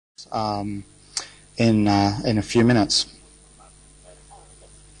in a few minutes.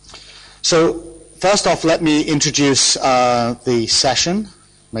 So first off, let me introduce the session.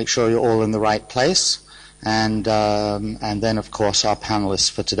 Make sure you're all in the right place, and then of course our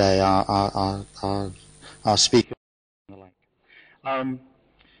panelists for today, our speakers and the like.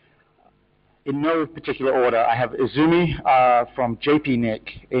 In no particular order, I have Izumi from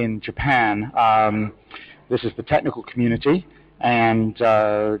JP-NIC in Japan. This is the technical community, and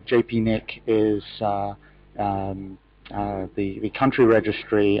JP-NIC is the country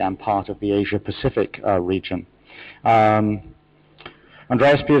registry and part of the Asia-Pacific region.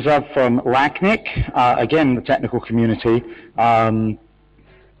 Andreas Piazov from LACNIC, again the technical community. LACNIC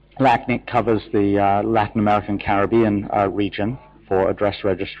covers the Latin American Caribbean region for address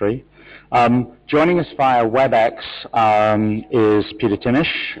registry. Joining us via WebEx is Peter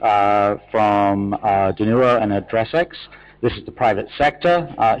Timish from Denuro and AddressX. This is the private sector.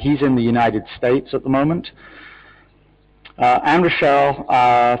 He's in the United States at the moment. And Rochelle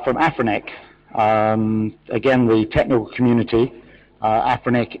from Afrinic, again the technical community.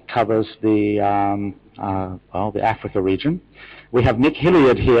 Afrinic covers the the Africa region. We have Nick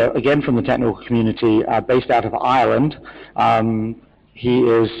Hilliard here, again from the technical community, based out of Ireland. He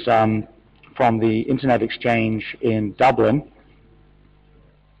is from the Internet Exchange in Dublin,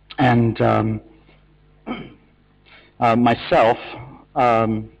 and myself.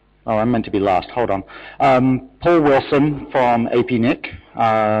 Oh, I'm meant to be last. Hold on. Paul Wilson from AP-NIC,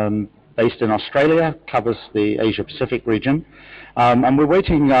 based in Australia, covers the Asia-Pacific region. And we're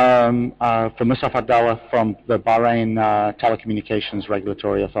waiting for Musaf Abdallah from the Bahrain Telecommunications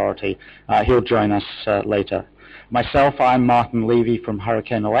Regulatory Authority. He'll join us later. Myself, I'm Martin Levy from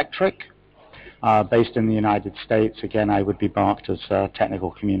Hurricane Electric, based in the United States. Again, I would be marked as technical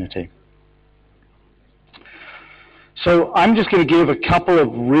community. So I'm just going to give a couple of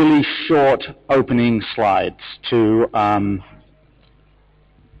really short opening slides to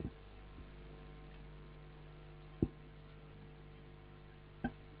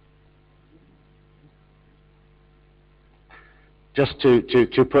just to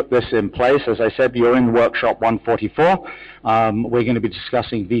put this in place. As I said, you're in workshop 144. We're going to be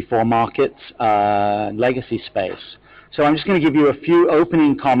discussing V4 markets, legacy space. So I'm just going to give you a few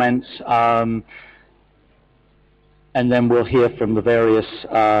opening comments, and then we'll hear from the various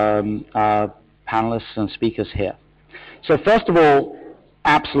panelists and speakers here. So first of all,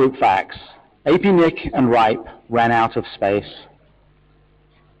 absolute facts. AP-NIC and RIPE ran out of space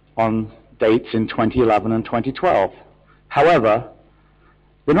on dates in 2011 and 2012. However,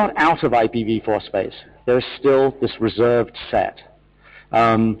 we're not out of IPv4 space. There's still this reserved set.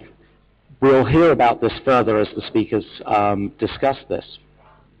 We'll hear about this further as the speakers discuss this.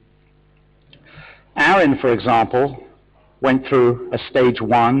 Aaron, for example, went through a stage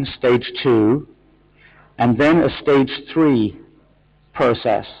 1, stage 2, and then a stage 3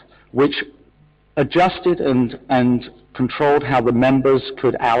 process, which adjusted and controlled how the members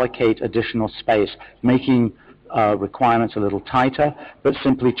could allocate additional space, making requirements a little tighter, but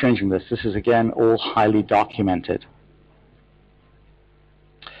simply changing this. This is, again, all highly documented.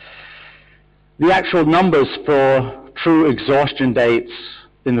 The actual numbers for true exhaustion dates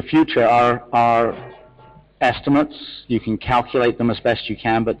in the future are estimates. You can calculate them as best you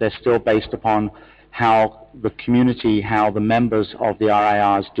can, but they're still based upon how the community, how the members of the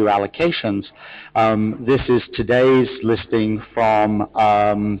RIRs do allocations. This is today's listing from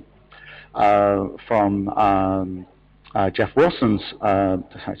Jeff Wilson's,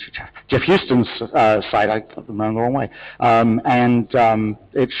 Jeff Houston's site. I got them the wrong way, and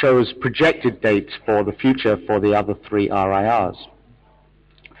it shows projected dates for the future for the other 3 RIRs.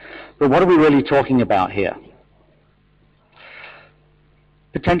 But what are we really talking about here?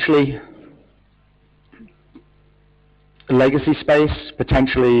 Potentially legacy space,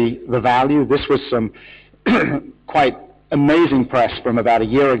 potentially the value. This was some quite amazing press from about a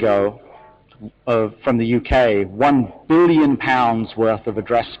year ago from the UK, £1 billion worth of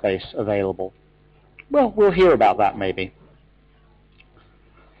address space available. Well, we'll hear about that maybe.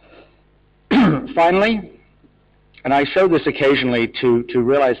 Finally, and I show this occasionally to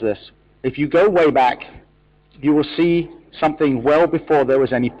realize this, if you go way back, you will see something well before there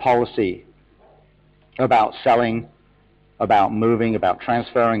was any policy about selling, about moving, about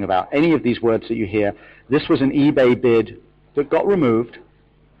transferring, about any of these words that you hear. This was an eBay bid that got removed,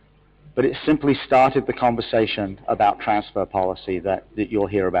 but it simply started the conversation about transfer policy that you'll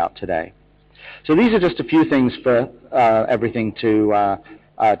hear about today. So these are just a few things for everything to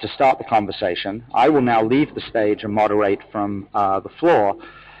start the conversation. I will now leave the stage and moderate from the floor,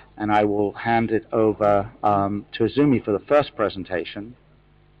 and I will hand it over to Izumi for the first presentation.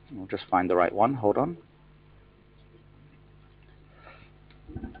 We'll just find the right one. Hold on.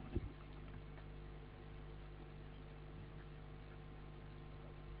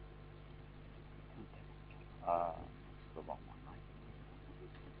 The wrong one, right?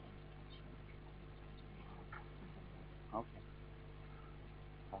 Okay.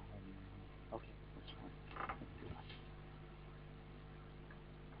 Okay, that's fine.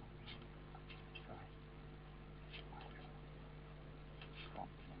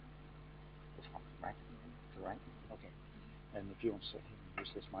 This one, right? Right? Okay. And if you want to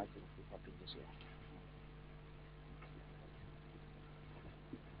use this mic, it will be probably easier.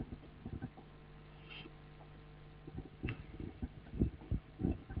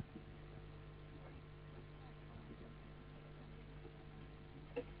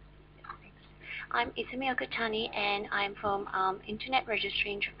 I'm Izumi Okatani, and I'm from Internet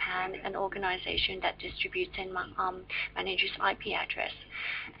Registry in Japan, an organization that distributes and manages IP address.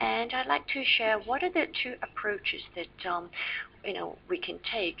 And I'd like to share what are the two approaches that we can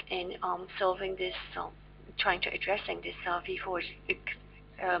take in solving this, trying to addressing this V4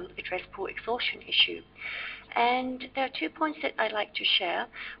 address pool exhaustion issue. And there are 2 points that I'd like to share.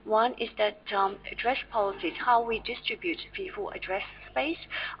 One is that address policies, how we distribute V4 address space.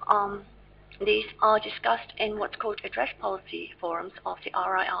 These are discussed in what's called address policy forums of the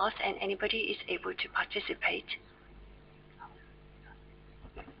RIRs, and anybody is able to participate.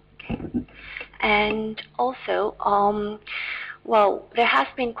 Okay. And also, well, there has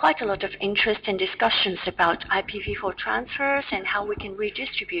been quite a lot of interest and discussions about IPv4 transfers and how we can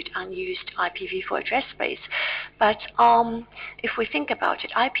redistribute unused IPv4 address space. But if we think about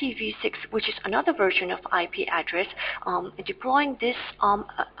it, IPv6, which is another version of IP address, deploying this,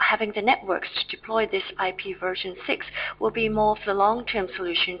 having the networks to deploy this IP version 6 will be more of the long-term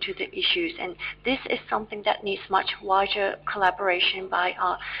solution to the issues. And this is something that needs much wider collaboration by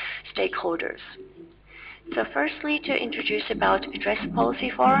our stakeholders. So firstly, to introduce about address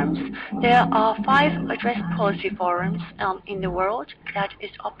policy forums, there are 5 address policy forums in the world that is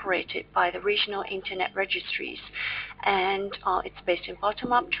operated by the regional internet registries. And it's based in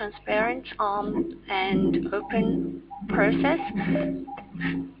bottom-up, transparent, and open process.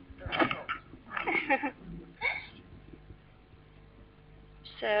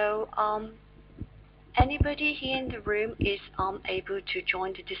 So anybody here in the room is able to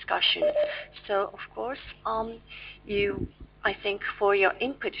join the discussion. So, of course, I think for your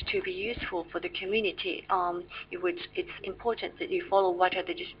input to be useful for the community, it's important that you follow what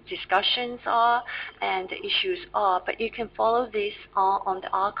the discussions are and the issues are. But you can follow this on the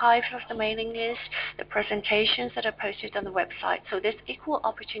archive of the mailing list, the presentations that are posted on the website. So there's equal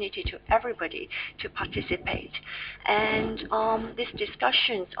opportunity to everybody to participate. And these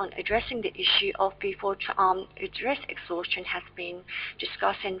discussions on addressing the issue of V4 address exhaustion has been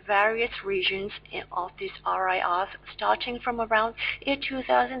discussed in various regions of these RIRs, starting from around year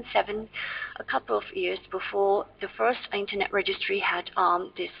 2007, a couple of years before the first internet registry had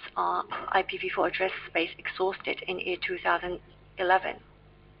this IPv4 address space exhausted in year 2011.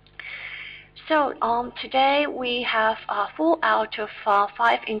 So today we have 4 out of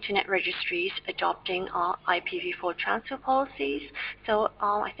 5 internet registries adopting IPv4 transfer policies. So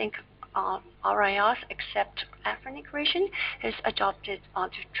I think RIRs except African region has adopted the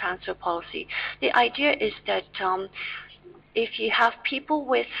transfer policy. The idea is that if you have people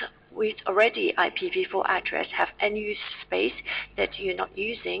with already IPv4 address have unused space that you're not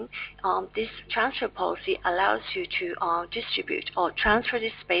using, this transfer policy allows you to distribute or transfer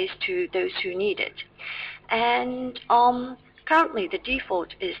this space to those who need it. And currently the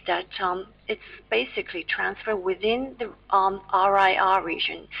default is that it's basically transfer within the RIR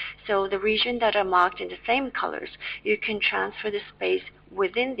region. So the region that are marked in the same colors, you can transfer the space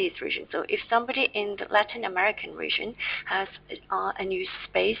within these regions. So if somebody in the Latin American region has a new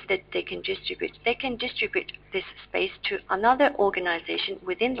space that they can distribute this space to another organization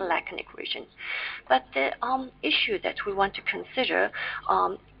within the Lacanic region. But the issue that we want to consider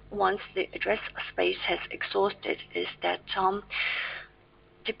once the address space has exhausted is that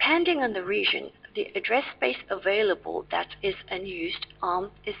depending on the region, the address space available that is unused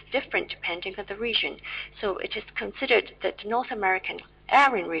is different depending on the region. So it is considered that the North American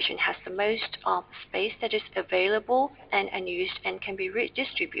Aryan region has the most space that is available and unused and can be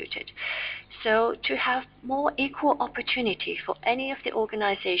redistributed. So to have more equal opportunity for any of the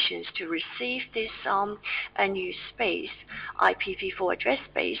organizations to receive this unused space, IPv4 address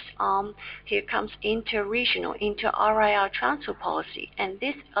space, here comes inter-regional, inter-RIR transfer policy, and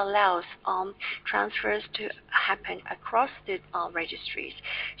this allows transfers to happen across the registries.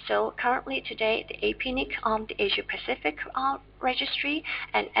 So currently today, the APNIC, the Asia Pacific registry,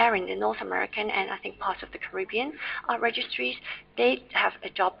 and ARIN, the North American and I think parts of the Caribbean registries, they have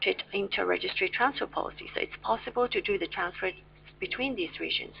adopted inter-registry transfer policy. So it's possible to do the transfer between these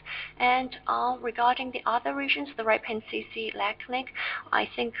regions. And regarding the other regions, the Raipan CC, LACNIC, I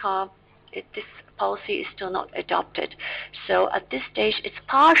think this policy is still not adopted. So at this stage, it's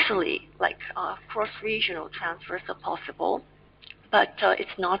partially like cross-regional transfers are possible, but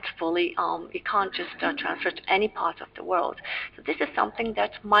it's not fully, you can't just transfer to any part of the world. So this is something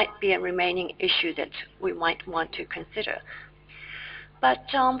that might be a remaining issue that we might want to consider. But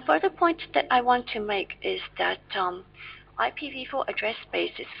further point that I want to make is that IPv4 address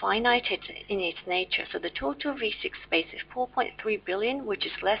space is finite in its nature. So the total V6 space is 4.3 billion, which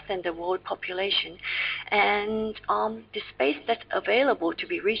is less than the world population. And the space that's available to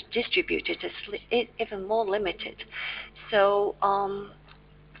be redistributed is even more limited. So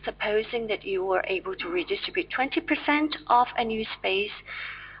supposing that you were able to redistribute 20% of a new space,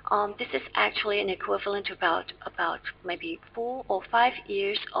 this is actually an equivalent to about maybe 4 or 5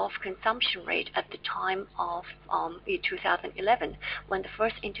 years of consumption rate at the time of 2011, when the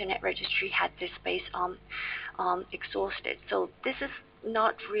first Internet registry had this space exhausted. So this is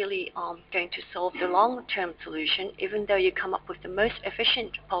not really going to solve the long-term solution, even though you come up with the most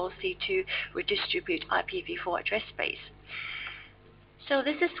efficient policy to redistribute IPv4 address space. So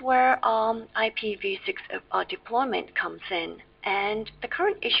this is where IPv6 deployment comes in. And the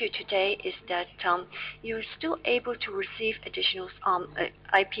current issue today is that you're still able to receive additional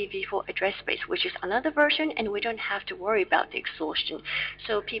IPv4 address space, which is another version, and we don't have to worry about the exhaustion.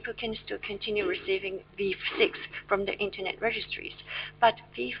 So people can still continue receiving V6 from the Internet registries. But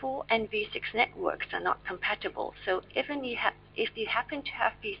V4 and V6 networks are not compatible. So even if you happen to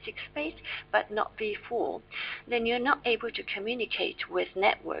have V6 space but not V4, then you're not able to communicate with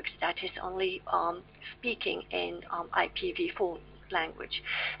networks that is only speaking in IPv4 language,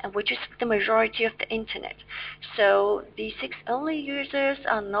 and which is the majority of the Internet. So V6 only users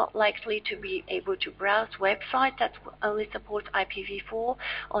are not likely to be able to browse websites that only support IPv4,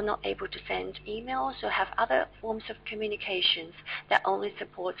 or not able to send emails or have other forms of communications that only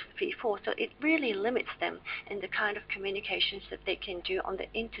support V4. So it really limits them in the kind of communications that they can do on the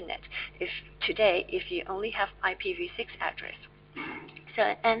Internet if you only have IPv6 address.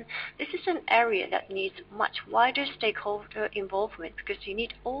 So, and this is an area that needs much wider stakeholder involvement, because you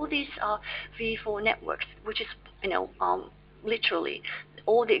need all these V4 networks, which is, literally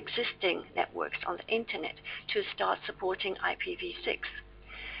all the existing networks on the Internet, to start supporting IPv6.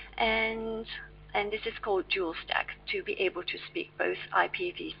 And this is called dual stack, to be able to speak both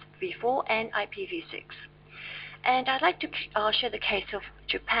IPv4 and IPv6. And I'd like to share the case of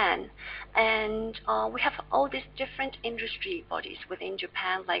Japan. And we have all these different industry bodies within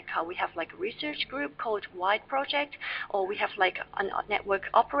Japan, like we have like a research group called WIDE Project, or we have like a network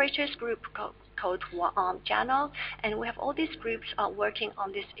operators group called JANO, and we have all these groups working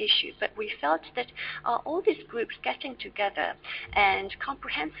on this issue. But we felt that all these groups getting together and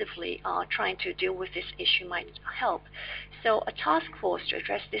comprehensively trying to deal with this issue might help. So a task force to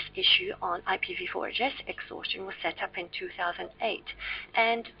address this issue on IPv4 address exhaustion was set up in 2008.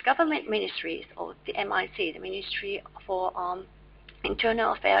 And government ministries, or the MIC, the Ministry for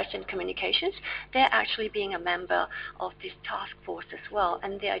Internal Affairs and Communications, they're actually being a member of this task force as well.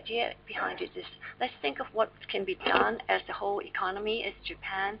 And the idea behind it is, let's think of what can be done as the whole economy as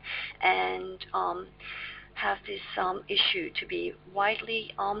Japan, and have this issue to be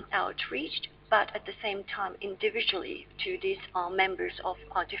widely outreached, but at the same time individually to these members of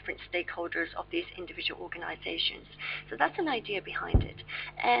different stakeholders of these individual organizations. So that's an idea behind it.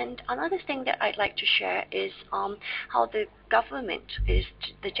 And another thing that I'd like to share is how the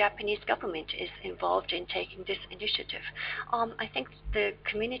Japanese government is involved in taking this initiative. I think the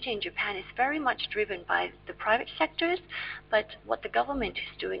community in Japan is very much driven by the private sectors, but what the government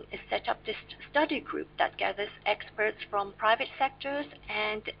is doing is set up this study group that gathers experts from private sectors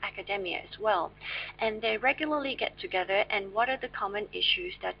and academia as well. And they regularly get together, and what are the common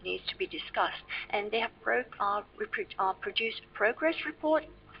issues that needs to be discussed. And they have produced progress report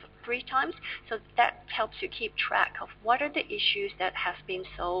 3 times, so that helps you keep track of what are the issues that have been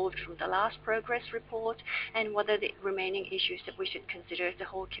solved from the last progress report, and what are the remaining issues that we should consider as the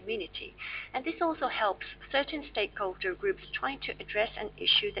whole community. And this also helps certain stakeholder groups trying to address an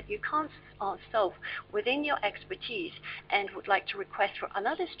issue that you can't solve within your expertise, and would like to request for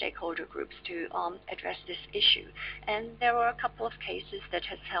another stakeholder groups to address this issue. And there were a couple of cases that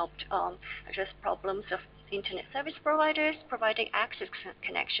has helped address problems of Internet service providers providing access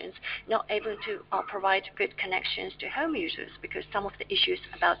connections instance, not able to provide good connections to home users because some of the issues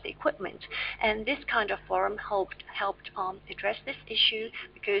about the equipment. And this kind of forum helped address this issue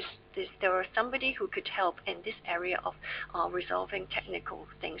because there was somebody who could help in this area of resolving technical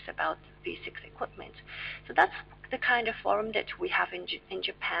things about V6 equipment. So that's the kind of forum that we have in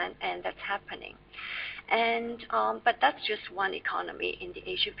Japan, and that's happening. And but that's just one economy in the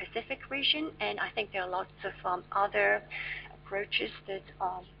Asia Pacific region, and I think there are lots of other approaches that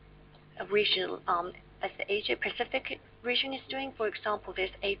regional as the Asia Pacific region is doing. For example, there's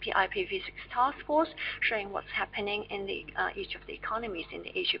IPv6 task force showing what's happening in each of the economies in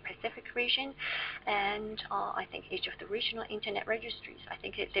the Asia Pacific region, and I think each of the regional internet registries, I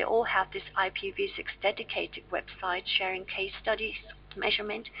think they all have this IPv6 dedicated website sharing case studies,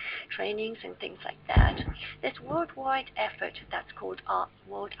 measurement, trainings, and things like that. There's a worldwide effort that's called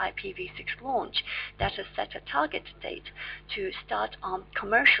World IPv6 Launch that has set a target date to start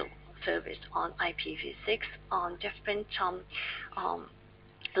commercial service on IPv6 on different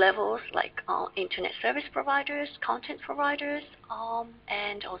levels like internet service providers, content providers,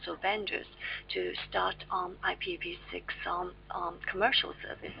 and also vendors to start IPv6 commercial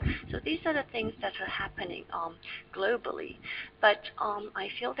service. So these are the things that are happening globally. But I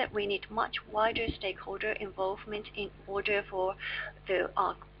feel that we need much wider stakeholder involvement in order for the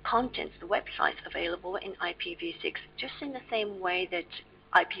contents, the websites available in IPv6, just in the same way that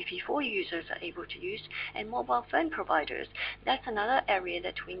IPv4 users are able to use, and mobile phone providers. That's another area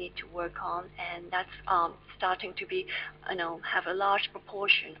that we need to work on, and that's starting to be, have a large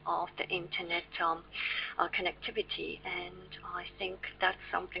proportion of the internet connectivity. And I think that's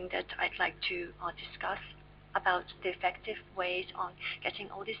something that I'd like to discuss about the effective ways on getting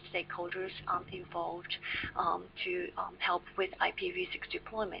all these stakeholders involved to help with IPv6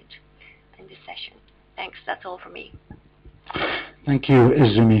 deployment in this session. Thanks. That's all for me. Thank you,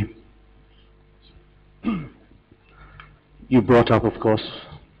 Izumi. You brought up, of course,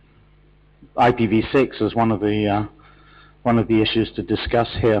 IPv6 as one of the issues to discuss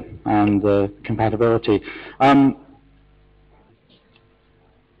here, and the compatibility.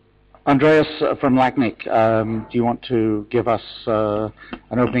 Andreas from LACNIC, do you want to give us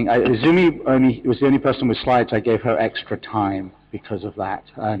an opening? Izumi was the only person with slides. I gave her extra time because of that,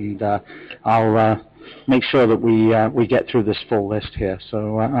 and I'll make sure that we get through this full list here.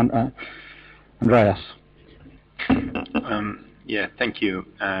 So, Andreas. Yeah, thank you.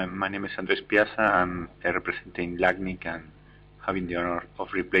 My name is Andres Piazza. I'm representing LACNIC and having the honor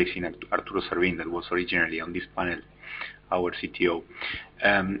of replacing Arturo Servin, that was originally on this panel, our CTO.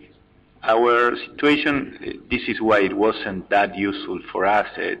 Our situation, this is why it wasn't that useful for us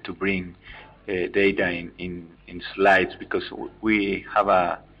to bring data in slides, because we have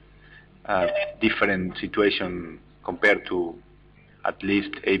a different situation compared to at least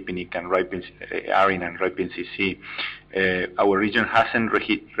APNIC and ARIN and RIPE-NCC. Our region hasn't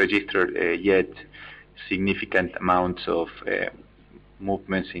registered yet significant amounts of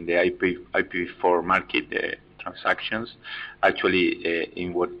movements in the IPv4 market transactions. Actually,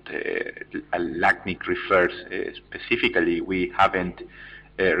 in what LACNIC refers specifically, we haven't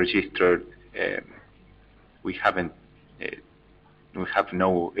registered. We have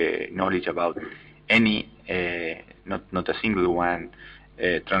no knowledge about any, not a single one,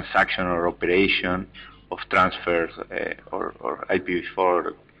 transaction or operation of transfers or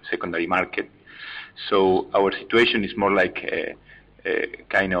IPv4 secondary market. So our situation is more like a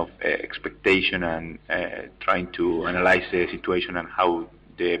kind of expectation and trying to analyze the situation and how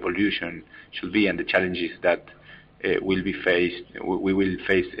the evolution should be and the challenges that we will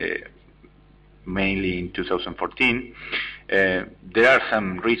face mainly in 2014. There are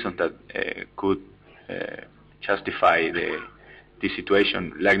some reasons that could justify the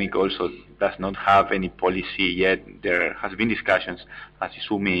situation. LACNIC also does not have any policy yet. There has been discussions, as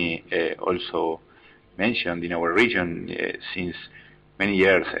Izumi also mentioned, in our region since many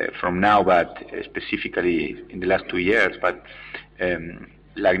years from now, but specifically in the last 2 years. But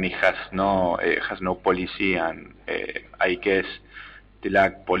LACNIC has no policy, and I guess the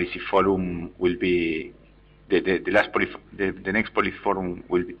LAC Policy Forum will be the next policy forum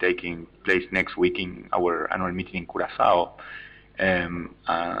will be taking place next week in our annual meeting in Curaçao. And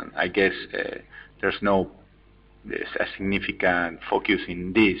I guess there's a significant focus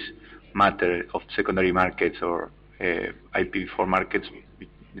in this matter of secondary markets or IPv4 markets.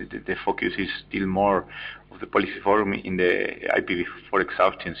 The focus is still more of the policy forum in the IPv4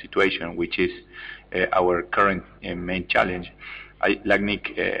 exhaustion situation, which is our current main challenge.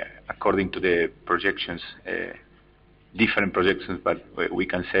 LACNIC, according to the projections, different projections, but we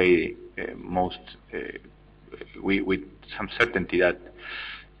can say with some certainty that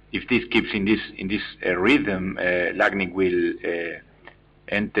if this keeps in this rhythm, LACNIC will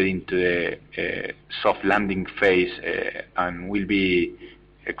enter into the soft landing phase and will be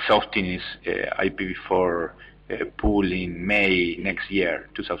exhausting its IPv4 pool in May next year,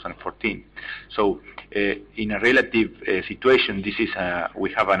 2014. So in a relative situation, this is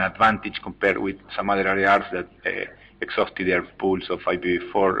we have an advantage compared with some other areas that exhausted their pools of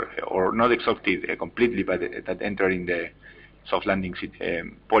IPv4, or not exhausted completely, but that entered in the soft landing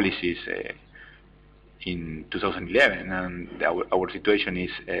policies in 2011, and our situation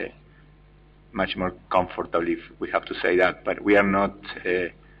is much more comfortable, if we have to say that. But we are not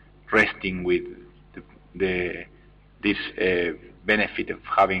resting with this benefit of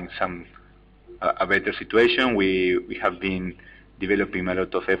having a better situation. We have been developing a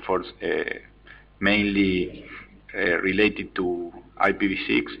lot of efforts, mainly related to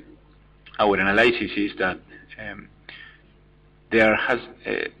IPv6. Our analysis is that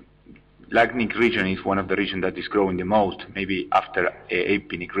LACNIC region is one of the regions that is growing the most. Maybe after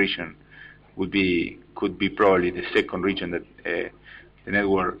APNIC region could be probably the second region that the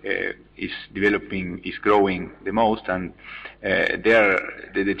network is developing, is growing the most. And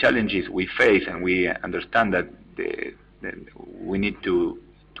the challenges we face, and we understand that we need to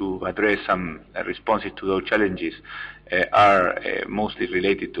address some responses to those challenges, are mostly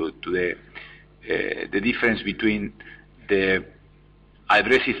related to the difference between the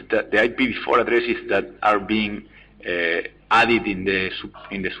addresses, the IPv4 addresses that are being added in the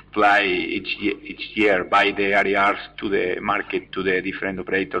supply each year by the RERs to the market, to the different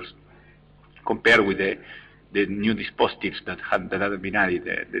operators, compared with the new dispositives that have been added.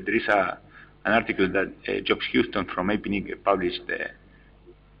 There is an article that Jobs Houston from APNIC published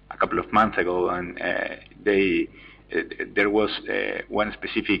a couple of months ago, and there was one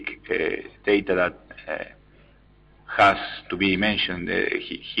specific data that has to be mentioned.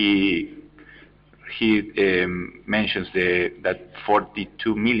 He mentions that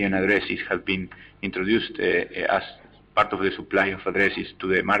 42 million addresses have been introduced as part of the supply of addresses to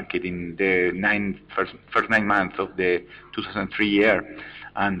the market in the first 9 months of the 2003 year,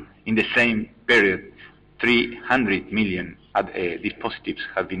 and in the same period 300 million dispositives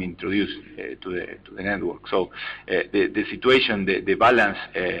have been introduced to the network. So the situation, the balance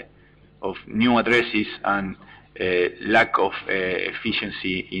of new addresses and lack of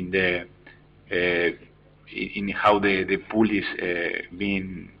efficiency in how the pool is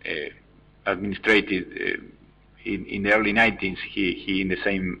being administrated. In the early 90s, he in the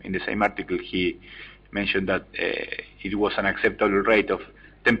same article, he mentioned that it was an acceptable rate of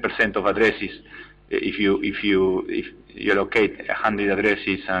 10% of addresses. If you allocate 100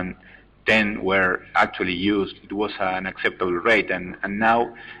 addresses and 10 were actually used, it was an acceptable rate, and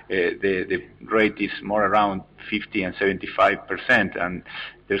now the rate is more around 50 and 75%. And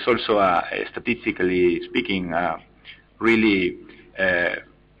there's also statistically speaking, really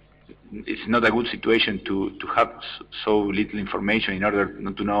it's not a good situation to have so little information in order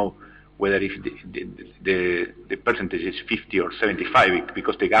not to know whether if the percentage is 50 or 75,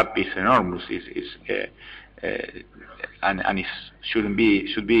 because the gap is enormous, and it should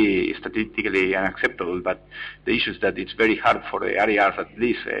be statistically unacceptable. But the issue is that it's very hard for the RERs at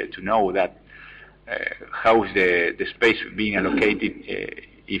least to know that how is the space being allocated,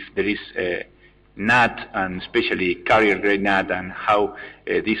 if there is NAT, and especially carrier grade NAT, and how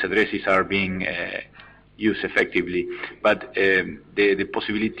these addresses are being used effectively. But the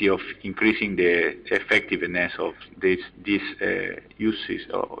possibility of increasing the effectiveness of these uses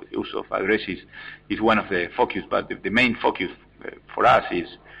or use of addresses is one of the focus. But the main focus for us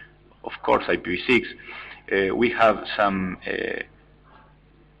is, of course, IPv6. We have some.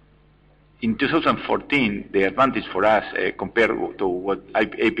 In 2014, the advantage for us compared to what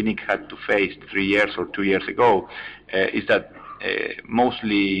APNIC had to face 3 years or 2 years ago is that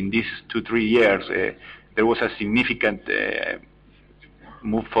mostly in these 2-3 years there was a significant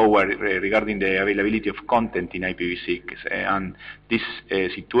move forward regarding the availability of content in IPv6, and this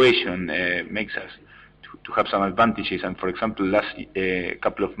situation makes us to have some advantages. And for example, last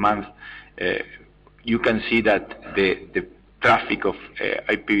couple of months, you can see that the traffic of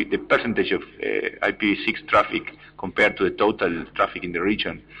the percentage of IPv6 traffic compared to the total traffic in the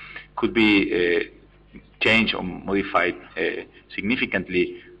region could be changed or modified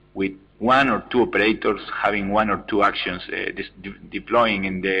significantly, with 1 or 2 operators having 1 or 2 actions deploying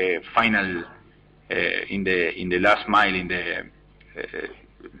in the final in the last mile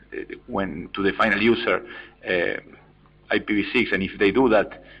when to the final user IPv6. And if they do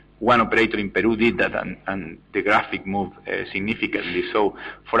that, one operator in Peru did that, and the graphic moved significantly. So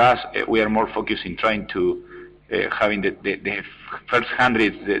for us, we are more focused in trying to having the first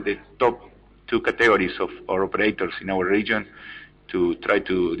 100, the top 2 categories of our operators in our region to try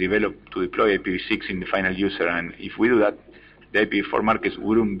to deploy IPv6 in the final user. And if we do that, the IPv4 markets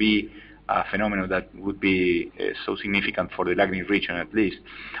wouldn't be a phenomenon that would be so significant for the LACNIC region, at least.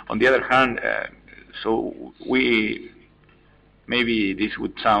 On the other hand, so maybe this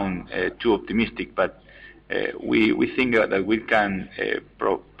would sound too optimistic, but we think that we can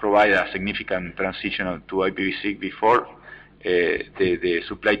provide a significant transition to IPv6 before the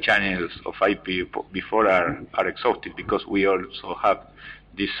supply channels of IPv4 are exhausted, because we also have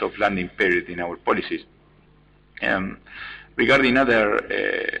this soft landing period in our policies. Regarding other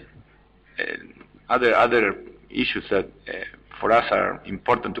issues that for us are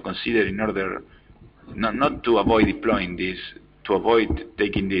important to consider in order not to avoid deploying this, to avoid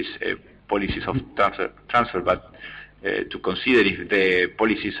taking these policies of transfer, but to consider if the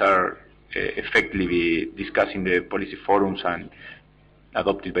policies are effectively discussed in the policy forums and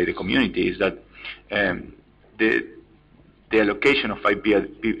adopted by the community, is that the allocation of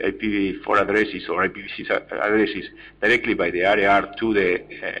IPv4 addresses or IPv6 addresses directly by the RAR to the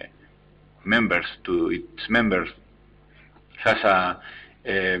members, to its members, has a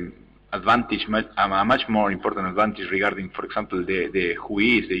much more important advantage regarding, for example, the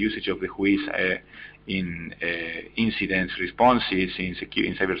WHOIS, the usage of the WHOIS in incidents responses, in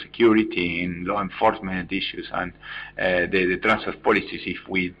cybersecurity, in law enforcement issues, and the transfer policies. If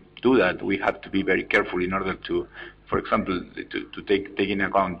we do that, we have to be very careful in order to, for example, to take into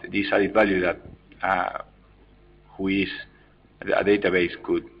account this added value that WHOIS, a database,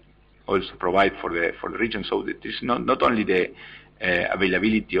 could also provide for the region. So it is not only the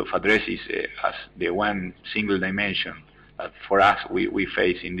availability of addresses as the one single dimension that for us we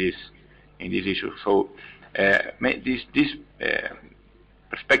face in this issue. So this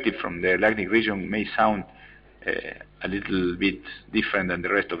perspective from the LACNIC region may sound a little bit different than the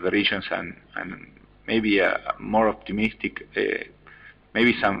rest of the regions, and maybe a more optimistic,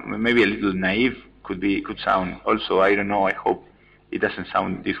 maybe a little naive could sound also. I don't know. I hope it doesn't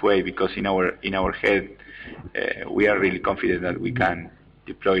sound this way, because in our head we are really confident that we can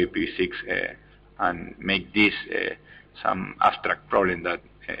deploy IPv6 and make this some abstract problem that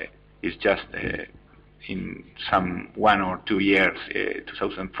is just in some 1 or 2 years,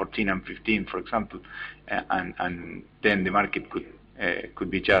 2014 and 15, for example, and then the market could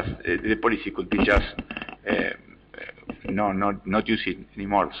be just the policy could be just not use it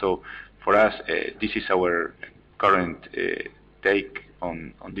anymore. So for us, this is our current take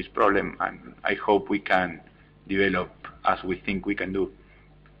on this problem, and I hope we can develop as we think we can do.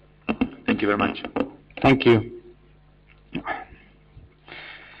 Thank you very much. Thank you.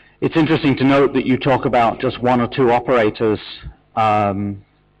 It's interesting to note that you talk about just 1 or 2 operators can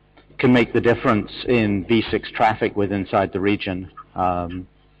make the difference in V6 traffic inside the region.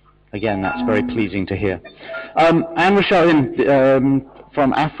 Again, that's very pleasing to hear. Anne Rochelle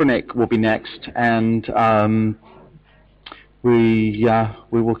from Afrinic will be next, and we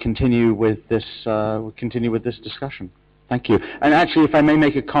will continue with this. We'll continue with this discussion. Thank you. And actually, if I may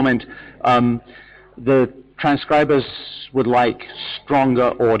make a comment, the transcribers would like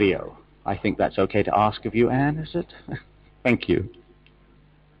stronger audio. I think that's okay to ask of you, Anne, is it? Thank you.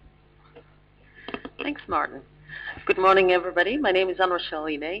 Thanks, Martin. Good morning, everybody. My name is Anne Rochelle,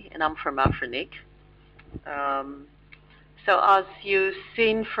 and I'm from Afrinic. So as you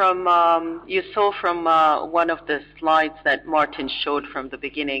saw from one of the slides that Martin showed from the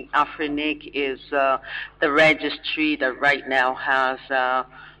beginning, Afrinic is the registry that right now has the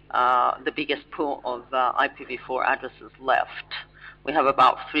biggest pool of IPv4 addresses left. We have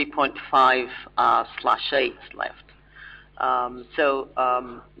about 3.5/8 left. So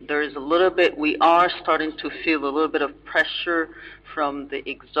there is a little bit, we are starting to feel a little bit of pressure from the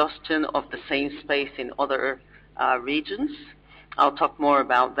exhaustion of the same space in other regions. I'll talk more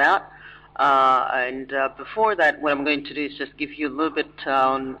about that. And before that, what I'm going to do is just give you a little bit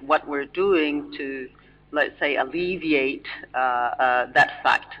on what we're doing to, let's say, alleviate that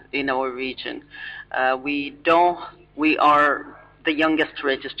fact in our region. We are the youngest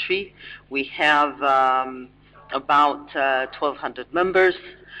registry. We have about 1,200 members.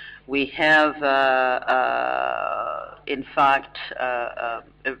 We have, in fact, a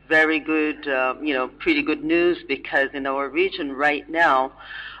very good, pretty good news, because in our region right now,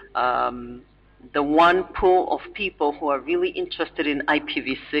 the one pool of people who are really interested in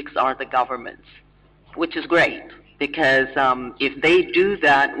IPv6 are the governments, which is great. because if they do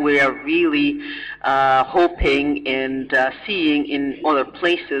that, we are really hoping and seeing in other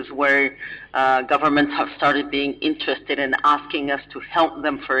places where governments have started being interested in asking us to help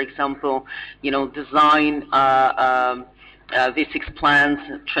them, for example, design V6 plans,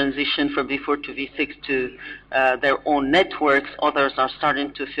 transition from V4 to V6 to their own networks. Others are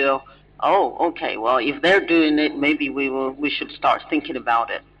starting to feel, oh, okay, well, if they're doing it, maybe we should start thinking about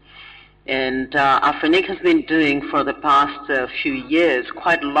it. And AFRENIC has been doing for the past few years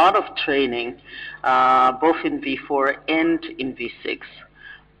quite a lot of training, both in V4 and in V6.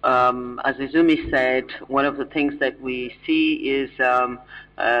 As Izumi said, one of the things that we see is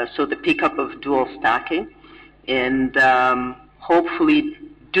the pickup of dual stacking, and hopefully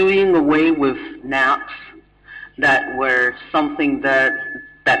doing away with NAPs that were something that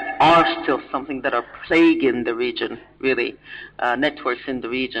are still something that are plaguing the region, really, networks in the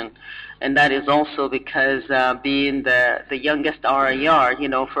region. And that is also because being the youngest RIR,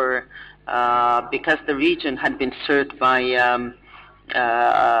 because the region had been served by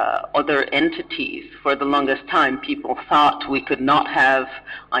other entities for the longest time, people thought we could not have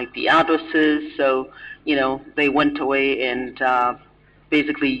IP addresses, so they went away and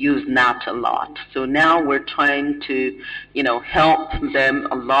basically use NAT a lot. So now we're trying to help them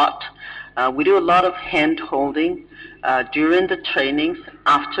a lot. We do a lot of hand holding during the trainings,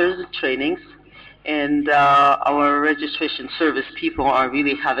 after the trainings, and our registration service people are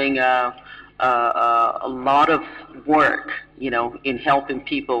really having a lot of work in helping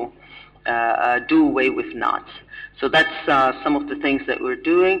people do away with NOTs. So that's some of the things that we're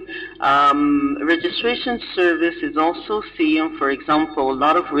doing. Registration service is also seeing, for example, a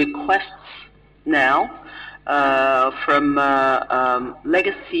lot of requests now from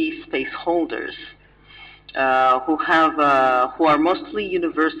legacy space holders who are mostly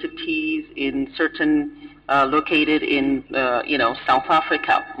universities in certain located in South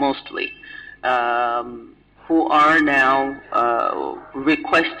Africa mostly. Who are now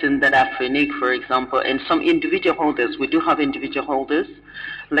requesting that AFRENIC, for example, and some individual holders, we do have individual holders,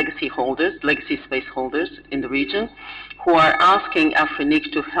 legacy space holders in the region, who are asking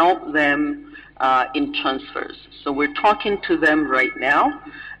AFRENIC to help them in transfers. So we're talking to them right now,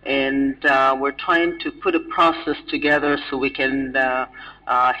 and we're trying to put a process together so we can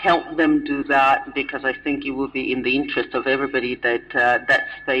help them do that, because I think it will be in the interest of everybody that that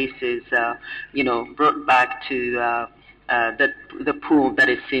space is, brought back to the pool that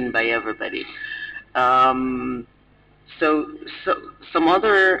is seen by everybody. So some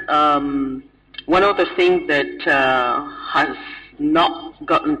other one other thing that has not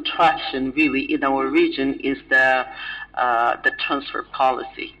gotten traction really in our region is the transfer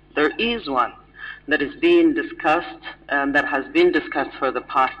policy. There is one that is being discussed and that has been discussed for the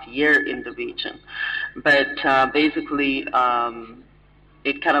past year in the region. But basically,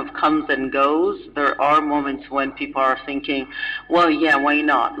 it kind of comes and goes. There are moments when people are thinking, well, yeah, why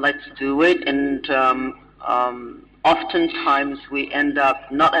not? Let's do it. And oftentimes we end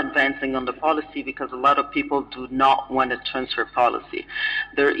up not advancing on the policy because a lot of people do not want a transfer policy.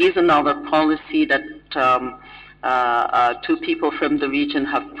 There is another policy that two people from the region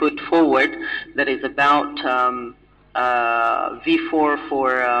have put forward that is about V4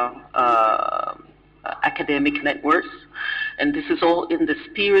 for academic networks. And this is all in the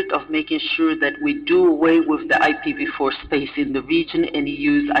spirit of making sure that we do away with the IPv4 space in the region and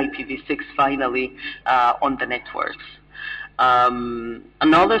use IPv6 finally on the networks.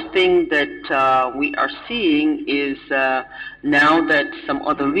 Another thing that we are seeing is now that some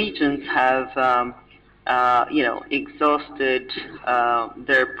other regions have exhausted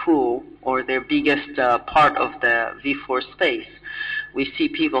their pool or their biggest part of the V4 space. We see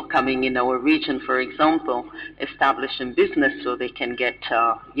people coming in our region, for example, establishing business so they can get,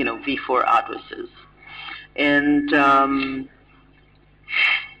 V4 addresses. And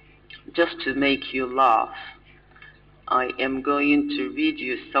just to make you laugh, I am going to read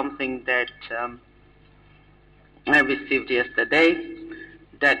you something that I received yesterday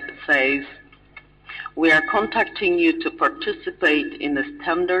that says, "We are contacting you to participate in a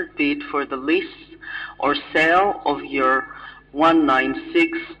standard bid for the lease or sale of your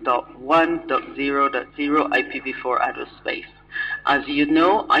 196.1.0.0 IPv4 address space. As you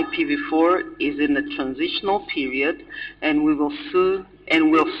know, IPv4 is in a transitional period and will soon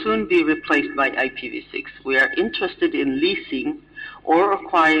be replaced by IPv6. We are interested in leasing or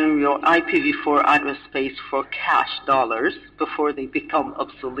acquiring your IPv4 address space for cash dollars before they become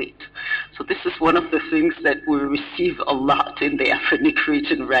obsolete. So this is one of the things that we receive a lot in the African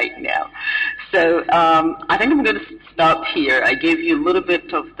region right now. So I think I'm going to stop here. I gave you a little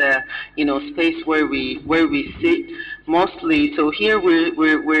bit of the space where we sit mostly. So here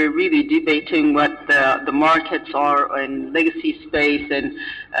we're really debating what the markets are in legacy space,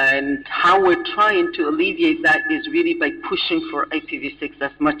 and how we're trying to alleviate that is really by pushing for IPv6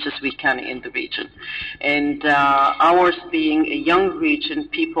 as much as we can in the region. And ours being a young region,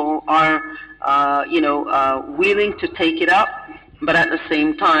 people are willing to take it up. But at the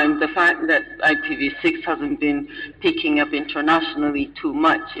same time, the fact that IPv6 hasn't been picking up internationally too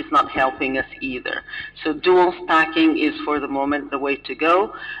much is not helping us either. So dual stacking is for the moment the way to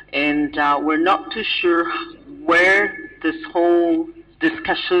go, and we're not too sure where this whole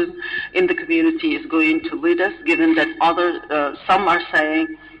discussion in the community is going to lead us, given that some are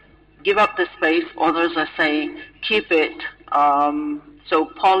saying give up the space, others are saying keep it. So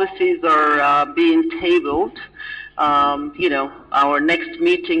policies are being tabled. Our next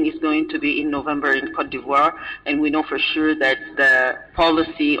meeting is going to be in November in Cote d'Ivoire, and we know for sure that the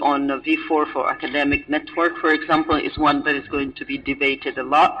policy on V4 for academic network, for example, is one that is going to be debated a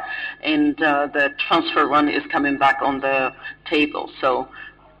lot, and the transfer one is coming back on the table. So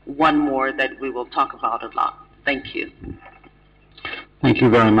one more that we will talk about a lot. Thank you. Thank you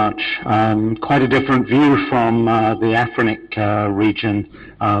very much. Quite a different view from the Afrinic region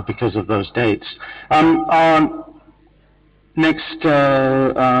because of those dates. Next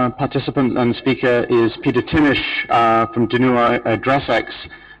participant and speaker is Peter Timish from Danua AddressX.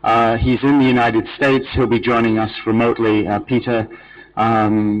 He's in the United States. He'll be joining us remotely. Peter,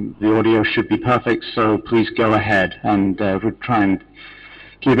 the audio should be perfect, so please go ahead. And we'll try and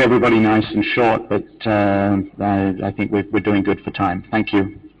keep everybody nice and short, but I think we're doing good for time. Thank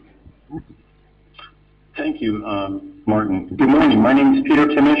you. Thank you, Martin. Good morning. My name is Peter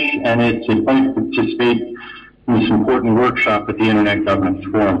Timish, and it's a pleasure to participate in this important workshop at the Internet Governance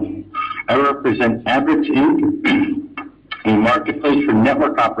Forum. I represent Abrix Inc., a marketplace for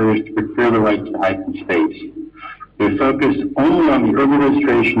network operators to procure the rights to IP space. We're focused only on the early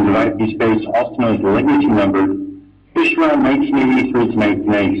registrations of IP space, also known as the legacy number, issued around 1983 to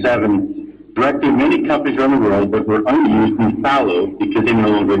 1997, directed many companies around the world that were unused and fallow because they no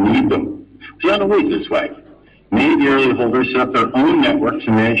longer need them. It's not always this way. Many of the early holders set up their own networks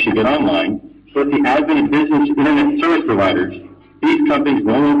and managed to get online. With the advent of business internet service providers, these companies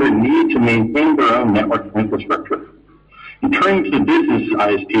no longer need to maintain their own network infrastructure. In turning to the business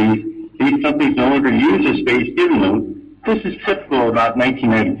ISPs, these companies no longer use the space given them. This is typical about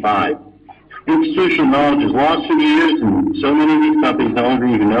 1995. Institutional knowledge is lost through the years, and so many of these companies no longer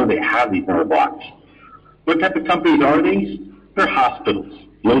even know they have these network blocks. What type of companies are these? They're hospitals,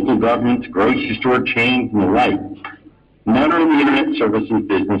 local governments, grocery store chains, and the like. None are in the Internet services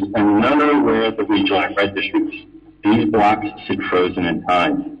business, and none are aware of the regional registries. These blocks sit frozen in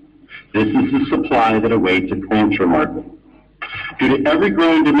time. This is the supply that awaits a transfer market. Due to ever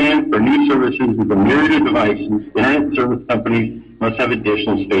growing demand for new services with a myriad of devices, Internet service companies must have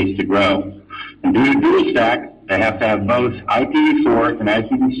additional space to grow. And due to dual stack, they have to have both IPv4 and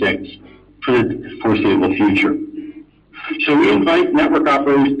IPv6 for the foreseeable future. So we invite network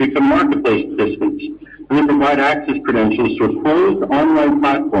operators to become marketplace participants. We provide access credentials to a closed online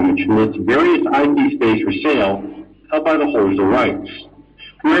platform which lists various IP space for sale held by the holders of rights.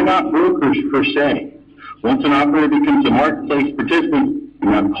 We are not brokers per se. Once an operator becomes a marketplace participant, we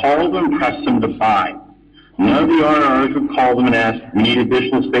now call them and press them to buy. None of the RRs would call them and ask, "We need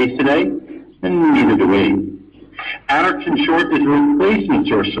additional space today?" And neither do we. Addix, in short, is a replacement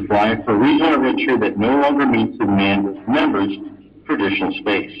source supply for a regional registry that no longer meets the demand of members for additional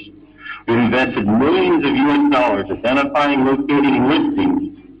space. We've invested millions of US dollars identifying, locating, and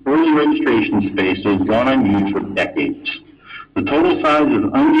listing early registration space that has gone unused for decades. The total size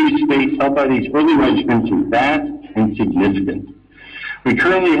of unused space held by these early registrants is vast and significant. We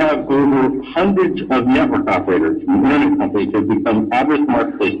currently have over hundreds of network operators and internet companies that have become Abrix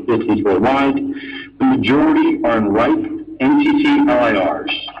marketplace businesses worldwide. The majority are in ripe NCC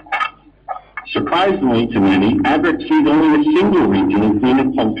LIRs. Surprisingly to many, Abrix sees only a single region as being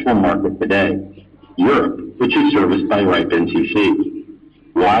a functional market today, Europe, which is serviced by ripe NCC.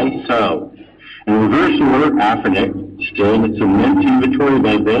 Why so? In reverse order, Afrinic, still in its immense inventory of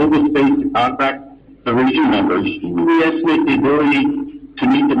available space to contract the region members, we estimate the ability to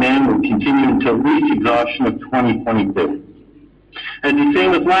meet demand will continue until at least exhaustion of 2022. As the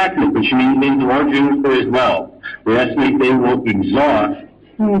same with LACNIC, which maintains a large inventory as well, we estimate they will exhaust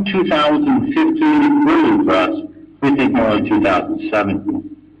in 2015 early for us We think more like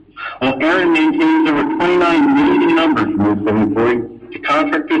 2017. Well, Aaron maintains over 29 million numbers moved from reporting to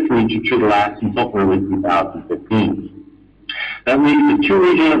contract with region should last until early 2015. That leads to two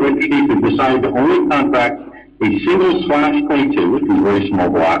regional registries that decided to only contract a single /22, which is a very small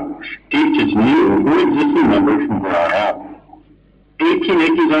block, to each its new or existing numbers from here on out.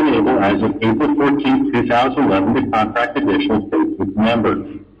 APNIC is unable, as of April 14, 2011, to contract additional states with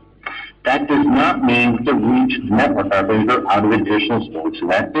members. That does not mean that the region's network operators are out of additional states in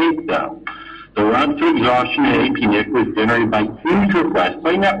that date, though. The route to exhaustion at APNIC was generated by huge requests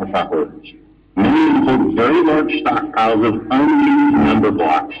by network operators. Many of them hold very large stockpiles of unused number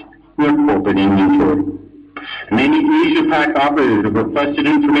blocks in their corporate inventory. Many Asia-Pac operators have requested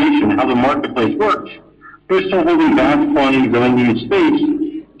information on how the marketplace works. They're still holding vast quantities of unused space,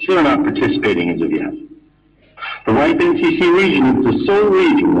 so they're not participating as of yet. The RIPE NCC region is the sole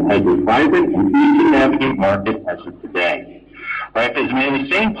region that has a vibrant and easy-to-navigate market as of today. RIPE has many of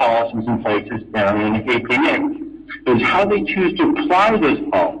the same policies in place as down in APNIC. It's how they choose to apply those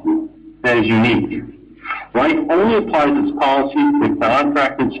policies that is unique. RIPE only applies its policies to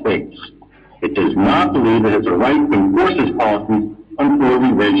contracted space. It does not believe it has a right to enforce its policies on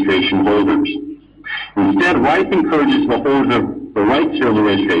early registration holders. Instead, RIPE encourages the holder of the right to early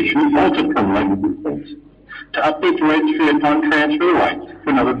registration, also term legacy states, to update the registry upon transfer of rights to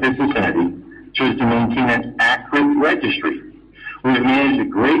another business entity so as to maintain an accurate registry. We have managed a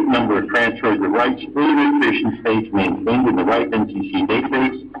great number of transfers of rights early registration states maintained in the RIPE NCC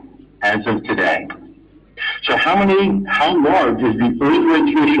database as of today. So how large is the early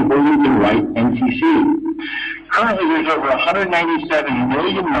registration holdings in RIPE NCC? Currently, there's over 197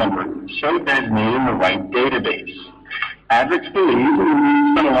 million numbers so designated in the RIPE database. Advox believes, and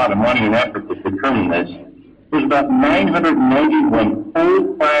we spent a lot of money and effort to determine this, there's about 991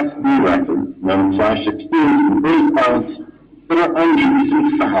 full Class B records, known /16s in early parlance, that are unused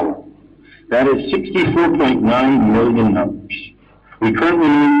and fallow. That is 64.9 million numbers. We currently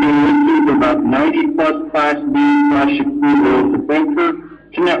maintain listings of about 90 plus Class B/16 bills to transfer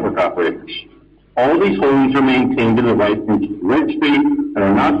to network operators. All these holdings are maintained in the RIPE registry and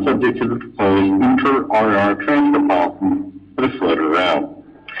are not subject to the proposed inter-RR transfer policy that are floated around.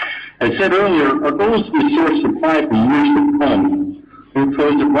 As said earlier, our goal is to be source supply for years to come. We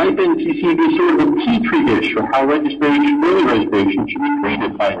propose that RIPE NCC be sort of a petri dish for how registration, early registration should be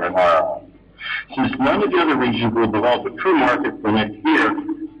treated by an RR. Since none of the other regions will develop a true market for next year,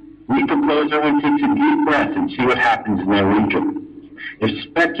 we propose everyone takes a deep breath and see what happens in their region. If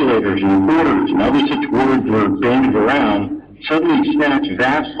speculators and hoarders and other such words are bandied around suddenly snatch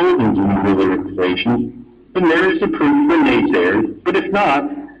vast holdings in the early registration, then there is the proof for naysayers. But if not,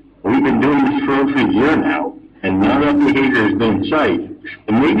 we've been doing this for over a year now, and none of that behavior has been in sight,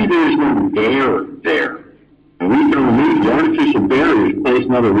 and maybe there is no air there, and we can remove the artificial barriers placed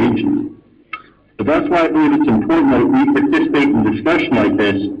in other regions. But that's why I believe it's important that we participate in a discussion like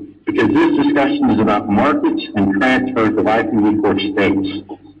this, because this discussion is about markets and transfers of IPv4 states.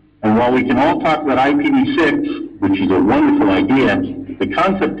 And while we can all talk about IPv6, which is a wonderful idea, the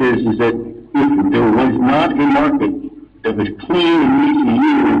concept is that if there was not a market that was clean and easy to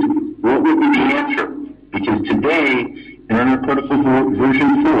use, what would be the answer? Because today, Internet Protocol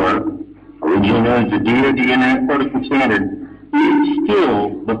version 4, originally known as the DoD Internet Protocol Standard, is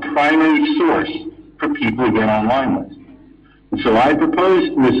still the primary source for people to get online with. And so I propose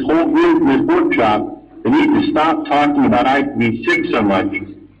to this whole group, this workshop, they need to stop talking about IPv6 so much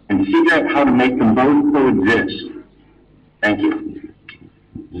and figure out how to make them both coexist. Thank you.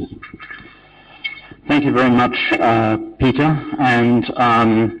 Thank you very much, Peter.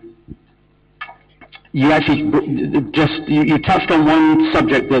 And you actually you touched on one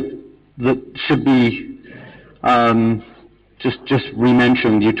subject that should be just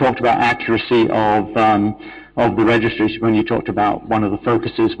re-mentioned. You talked about accuracy of the registries when you talked about one of the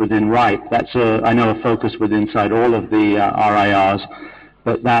focuses within RIPE. That's I know a focus within inside all of the RIRs,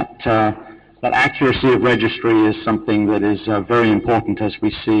 but that accuracy of registry is something that is very important as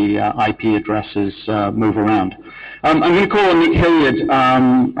we see IP addresses move around. I'm going to call on Nick Hilliard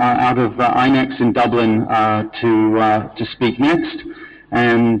out of INEX in Dublin to speak next.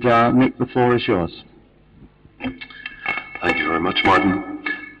 And Nick, the floor is yours. Thank you very much, Martin.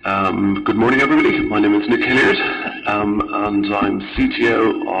 Good morning, everybody. My name is Nick Hilliard, and I'm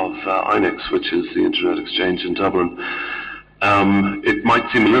CTO of INEX, which is the Internet Exchange in Dublin. It might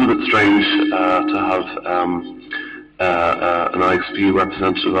seem a little bit strange to have an IXP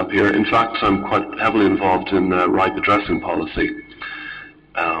representative up here. In fact, I'm quite heavily involved in RIPE addressing policy,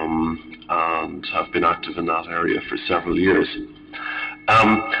 and have been active in that area for several years.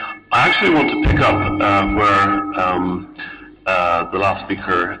 I I actually want to pick up where the last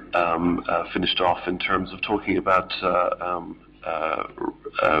speaker finished off in terms of talking about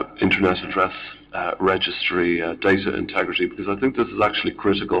Internet Address Registry data integrity, because I think this is actually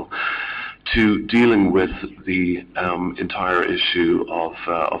critical to dealing with the entire issue of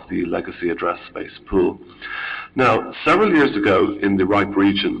the legacy address space pool. Now, several years ago in the RIPE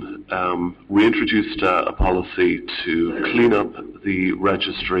region, we introduced a policy to clean up the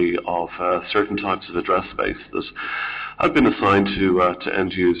registry of certain types of address space that had been assigned to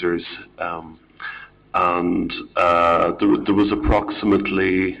end users, and there was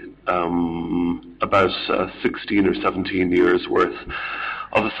approximately about 16 or 17 years worth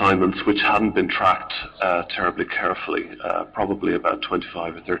of assignments which hadn't been tracked terribly carefully, probably about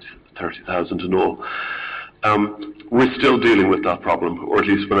 25 or 30,000 in all. We're still dealing with that problem, or at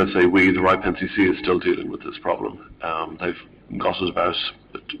least when I say we, the RIPE NCC is still dealing with this problem. They've got it about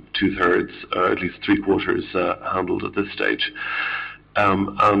 2/3, or at least 3/4 handled at this stage.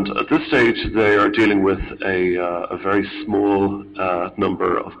 And at this stage, they are dealing with a very small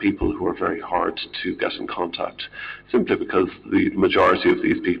number of people who are very hard to get in contact, simply because the majority of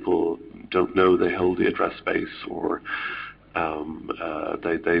these people don't know they hold the address space, or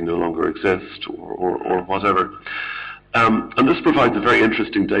they no longer exist, or whatever. And this provides a very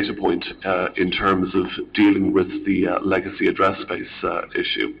interesting data point in terms of dealing with the legacy address space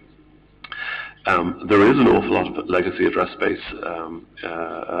issue. There is an awful lot of legacy address space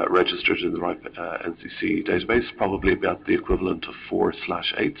registered in the RIPE NCC database, probably about the equivalent of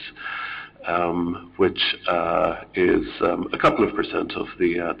 4/8, which is a couple of percent of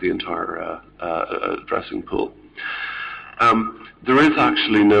the entire addressing pool. There is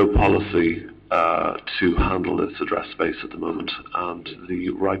actually no policy to handle this address space at the moment, and the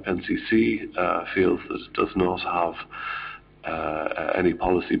RIPE NCC feels that it does not have any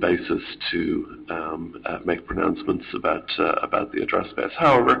policy basis to make pronouncements about the address space.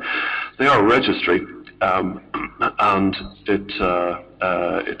 However, they are a registry, and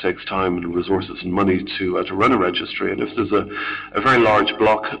it takes time and resources and money to run a registry. And if there's a very large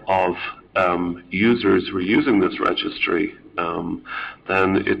block of users who are using this registry,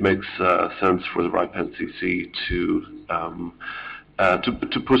 then it makes sense for the RIPE NCC to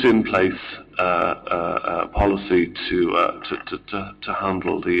put in place a policy to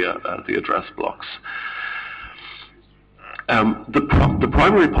handle the address blocks. The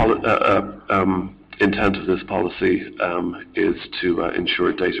primary intent of this policy is to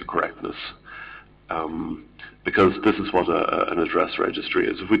ensure data correctness, because this is what an address registry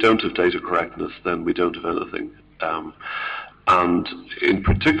is. If we don't have data correctness, then we don't have anything. And in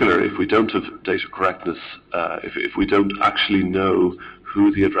particular, if we don't have data correctness, if we don't actually know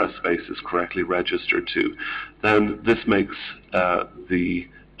who the address space is correctly registered to, then this makes the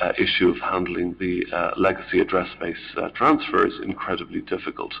issue of handling the legacy address space transfers incredibly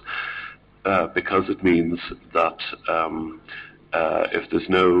difficult, because it means that if there's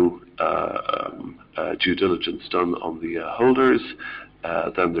no due diligence done on the holders,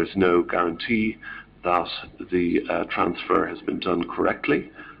 then there's no guarantee that the transfer has been done correctly,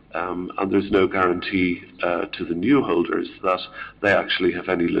 and there's no guarantee to the new holders that they actually have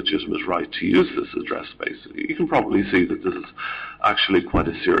any legitimate right to use this address space. You can probably see that this is actually quite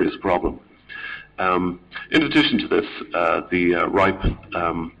a serious problem. In addition to this, the RIPE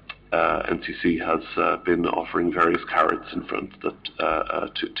NCC has been offering various carrots in front that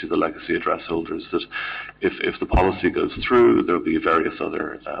to the legacy address holders, that if the policy goes through, there will be various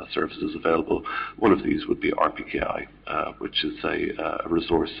other services available. One of these would be RPKI, which is a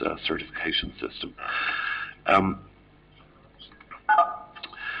resource certification system.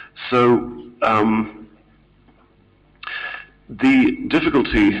 The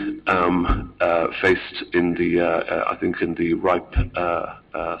difficulty faced in the, I think, in the RIPE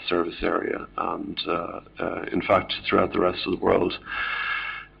service area, and in fact throughout the rest of the world,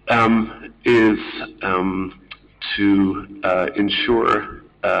 is to ensure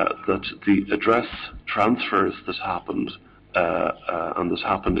that the address transfers that happened and that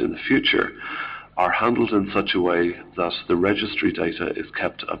happen in the future are handled in such a way that the registry data is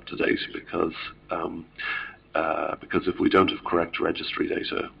kept up to date, because if we don't have correct registry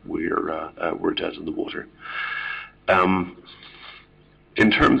data, we're dead in the water. In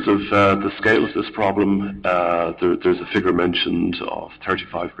terms of the scale of this problem, there's a figure mentioned of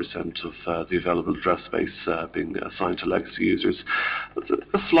 35% of the available address space being assigned to legacy users. It's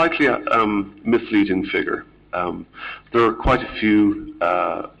a slightly misleading figure. There are quite a few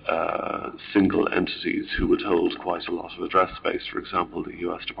single entities who would hold quite a lot of address space. For example, the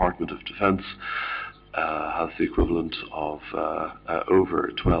U.S. Department of Defense has the equivalent of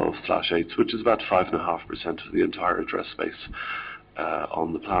over 12/8, which is about 5.5% of the entire address space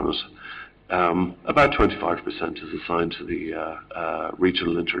on the planet. About 25% is assigned to the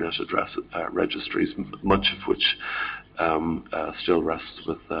regional internet address registries, much of which still rests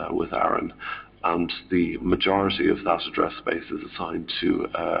with ARIN, and the majority of that address space is assigned to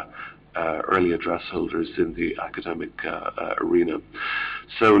early address holders in the academic arena.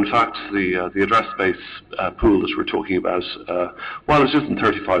 So in fact, the address space pool that we're talking about, while it isn't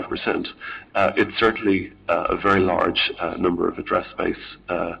 35%, it's certainly a very large number of address space,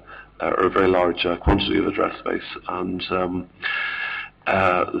 or a very large quantity of address space, and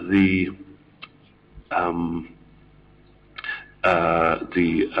the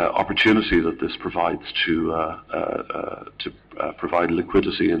opportunity that this provides to provide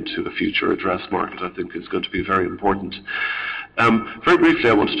liquidity into a future address market, I think, is going to be very important. Very briefly,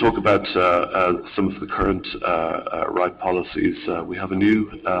 I want to talk about some of the current RIPE policies. We have a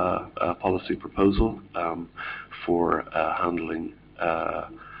new policy proposal for handling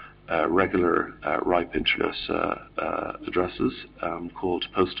regular RIPE internet addresses called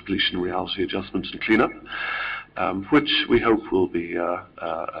Post-Depletion Reality Adjustment and Cleanup, which we hope will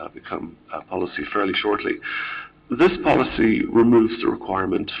become policy fairly shortly. This policy removes the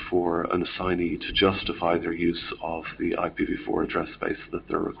requirement for an assignee to justify their use of the IPv4 address space that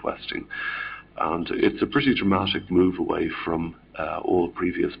they're requesting. And it's a pretty dramatic move away from all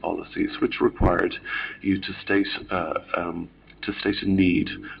previous policies, which required you to state a need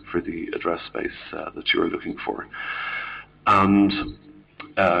for the address space that you're looking for. And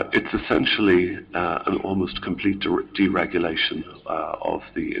it's essentially an almost complete deregulation of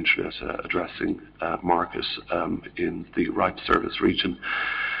the internet addressing market in the RIPE service region.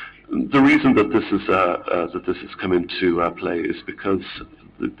 The reason that this has come into play is because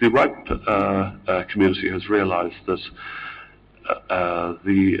the RIPE community has realized that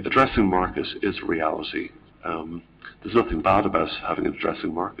the addressing market is a reality. There's nothing bad about having an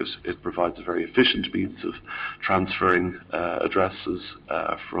addressing market. It provides a very efficient means of transferring addresses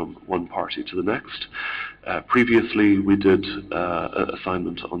from one party to the next. Previously, we did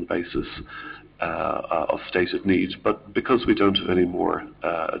assignment on the basis of stated need, but because we don't have any more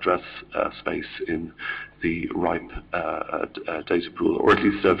address space in the RIPE data pool, or at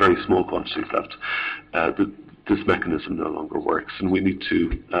least very small quantities left, this mechanism no longer works, and we need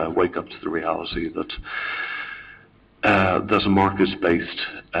to wake up to the reality that a market-based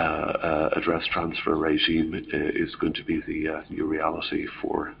address transfer regime is going to be the new reality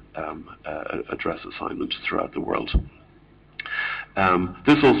for address assignment throughout the world.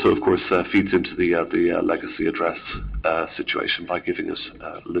 This also, of course, feeds into the legacy address situation by giving us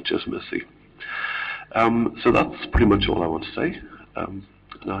legitimacy. So that's pretty much all I want to say.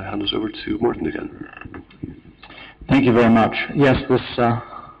 Now I hand it over to Morton again. Thank you very much. Yes, this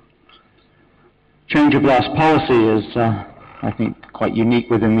change of last policy is, I think, quite unique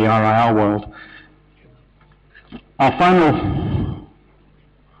within the RIR world. Our final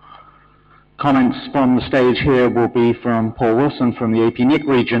comments from the stage here will be from Paul Wilson from the AP-NIC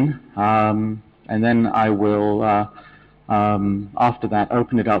region, and then I will, after that,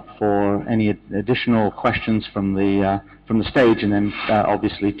 open it up for any additional questions from the stage, and then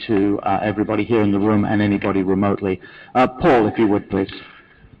obviously to everybody here in the room and anybody remotely. Paul, if you would, please.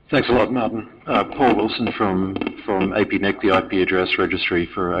 Thanks a lot, Martin. Paul Wilson from AP-NIC, the IP Address Registry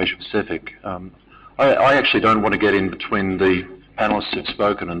for Asia Pacific. I actually don't want to get in between the panelists who've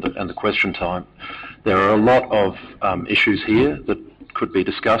spoken and the question time. There are a lot of issues here that could be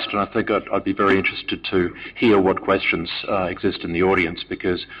discussed, and I think I'd be very interested to hear what questions exist in the audience,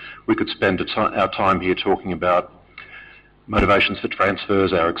 because we could spend our time here talking about motivations for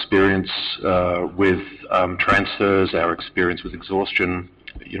transfers, our experience with transfers, our experience with exhaustion.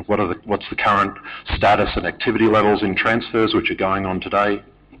 You know, what's the current status and activity levels in transfers which are going on today?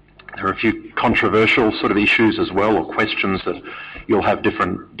 There are a few controversial sort of issues as well, or questions that you'll have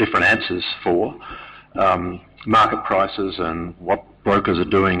different answers for. Market prices and what brokers are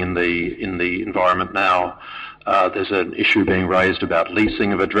doing in the environment now. There's an issue being raised about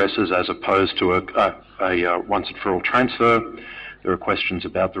leasing of addresses as opposed to a once and for all transfer. There are questions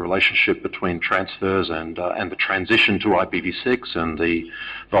about the relationship between transfers and the transition to IPv6, and the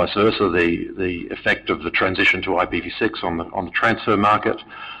vice versa, the effect of the transition to IPv6 on the transfer market.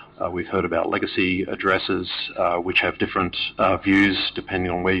 We've heard about legacy addresses, which have different views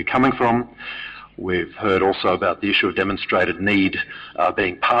depending on where you're coming from. We've heard also about the issue of demonstrated need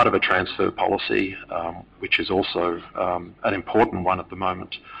being part of a transfer policy, which is also an important one at the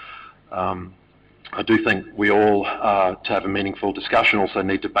moment. I do think we all, to have a meaningful discussion, also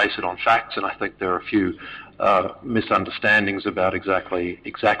need to base it on facts, and I think there are a few misunderstandings about exactly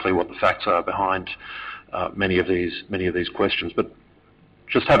what the facts are behind many of these questions. But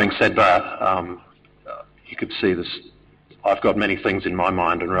just having said that, you could see this. I've got many things in my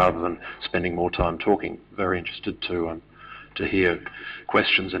mind, and rather than spending more time talking, very interested to hear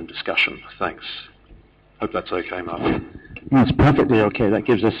questions and discussion. Thanks. Hope that's okay, Mark. That's perfectly okay. That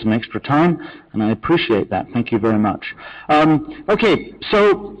gives us some extra time, and I appreciate that. Thank you very much. Okay,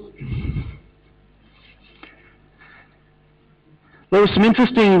 so there were some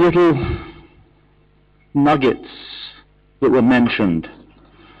interesting little nuggets that were mentioned.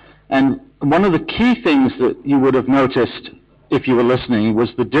 And one of the key things that you would have noticed if you were listening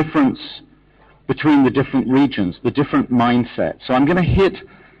was the difference between the different regions, the different mindsets. So I'm going to hit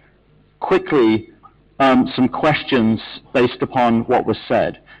quickly some questions based upon what was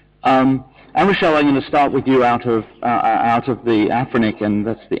said. And Rochelle, I'm going to start with you out of the Afrinic, and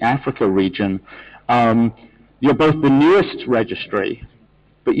that's the Africa region. You're both the newest registry,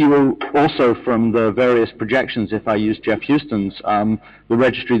 but you were also from the various projections, if I use Jeff Houston's, the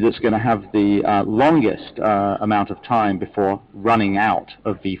registry that's going to have the longest amount of time before running out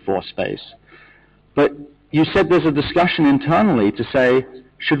of V4 space. But you said there's a discussion internally to say,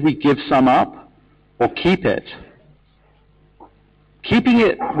 should we give some up or keep it? Keeping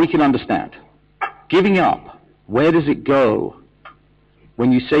it, we can understand. Giving up, where does it go?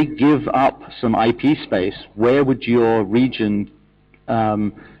 When you say give up some IP space, where would your region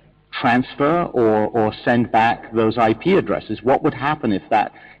transfer or send back those IP addresses? What would happen if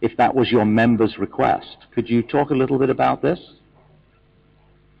that was your member's request? Could you talk a little bit about this?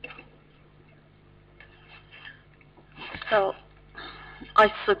 So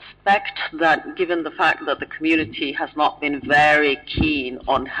I suspect that given the fact that the community has not been very keen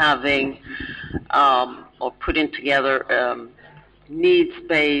on having or putting together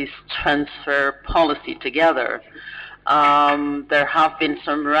needs-based transfer policy together, there have been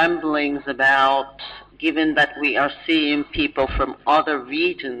some ramblings about, given that we are seeing people from other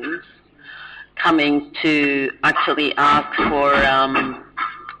regions coming to actually ask for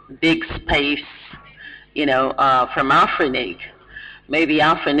big space, from Afrinic, maybe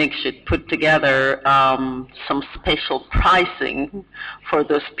Afrinic should put together some special pricing for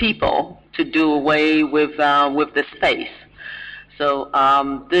those people to do away with the space. So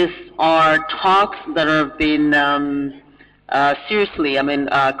these are talks that have been seriously,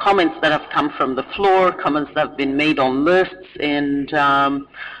 comments that have come from the floor, comments that have been made on lists, and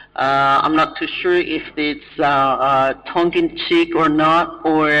I'm not too sure if it's tongue-in-cheek or not,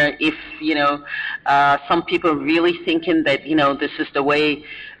 or if, some people are really thinking that, this is the way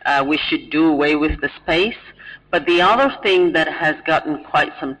we should do away with the space. But the other thing that has gotten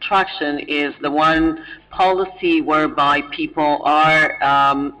quite some traction is the one policy whereby people are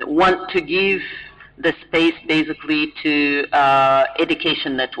want to give the space basically to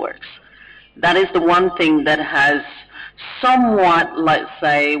education networks. That is the one thing that has somewhat, let's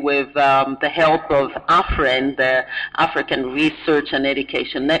say, with the help of AFREN, the African Research and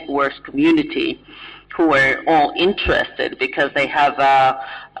Education Networks community, who are all interested because they have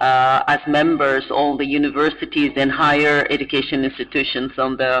as members all the universities and higher education institutions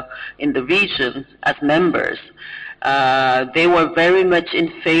in the region as members. They were very much in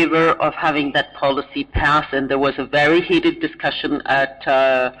favor of having that policy passed, and there was a very heated discussion at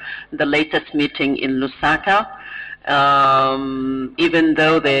the latest meeting in Lusaka. Even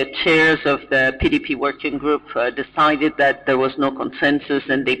though the chairs of the PDP working group decided that there was no consensus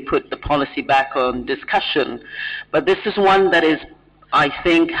and they put the policy back on discussion. But this is one that is, I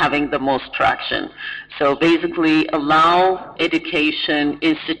think, having the most traction. So basically allow education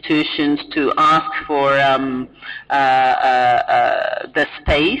institutions to ask for the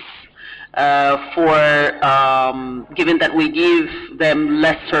space given that we give them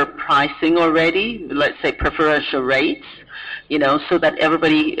lesser pricing already, let's say preferential rates, so that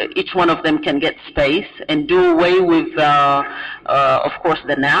each one of them can get space and do away with, of course,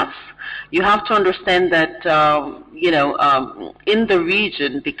 the NAPs. You have to understand that, in the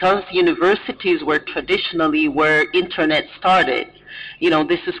region, because universities were traditionally where internet started,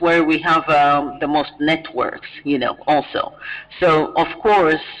 this is where we have the most networks, also. So, of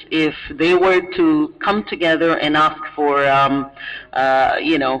course, if they were to come together and ask for,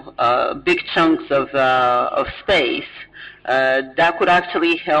 big chunks of space, that could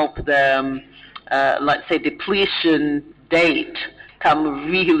actually help the, let's say, depletion date come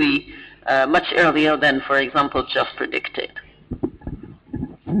really much earlier than, for example, just predicted.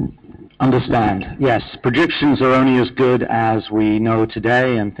 Understand. Yes, predictions are only as good as we know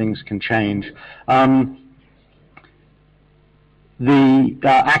today, and things can change. The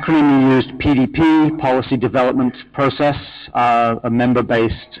acronym you used, PDP, Policy Development Process, a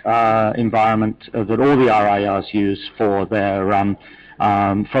member-based environment that all the RIRs use for their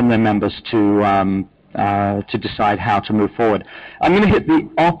from their members to decide how to move forward. I'm going to hit the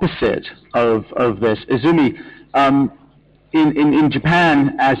opposite of this. Izumi, in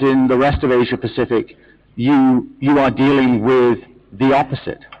Japan, as in the rest of Asia Pacific, you are dealing with the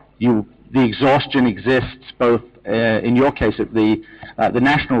opposite. The exhaustion exists both in your case at the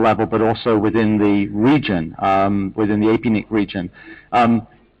national level, but also within the region, within the APNIC region.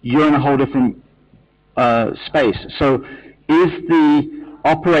 You're in a whole different space. So, is the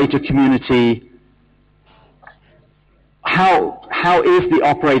operator community? How is the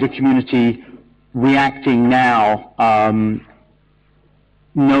operator community reacting now,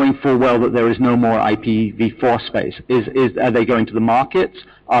 knowing full well that there is no more IPv4 space? Are they going to the markets?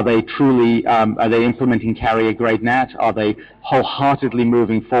 Are they truly, are they implementing carrier grade NAT? Are they wholeheartedly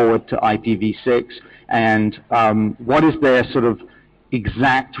moving forward to IPv6? And what is their sort of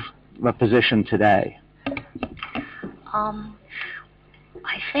exact position today?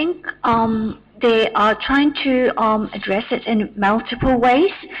 I think they are trying to address it in multiple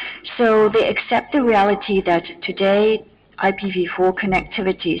ways. So they accept the reality that today IPv4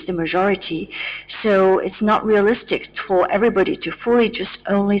 connectivity is the majority. So it's not realistic for everybody to fully just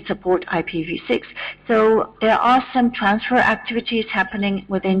only support IPv6. So there are some transfer activities happening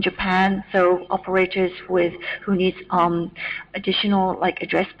within Japan. So operators who need additional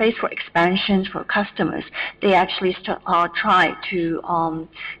address space for expansions for customers, they actually try to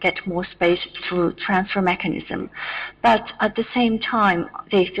get more space through transfer mechanism. But at the same time,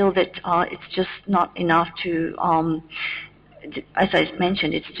 they feel that it's just not enough to as I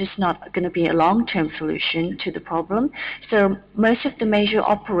mentioned, it's just not going to be a long-term solution to the problem. So most of the major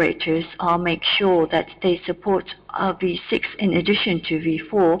operators make sure that they support V6 in addition to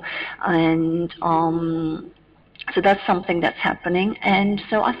V4, and so that's something that's happening. And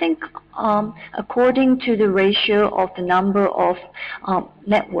so I think according to the ratio of the number of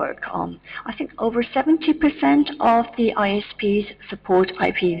network, I think over 70% of the ISPs support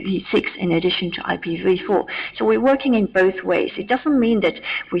IPv6 in addition to IPv4. So we're working in both ways. It doesn't mean that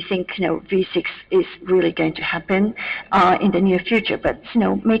we think V6 is really going to happen in the near future, but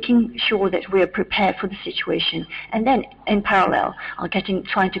making sure that we are prepared for the situation, and then in parallel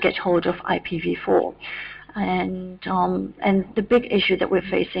trying to get hold of IPv4. And the big issue that we're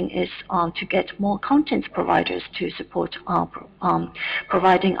facing is to get more content providers to support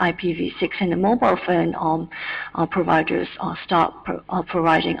providing IPv6, and the mobile phone providers start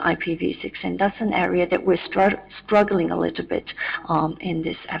providing IPv6, and that's an area that we're struggling a little bit in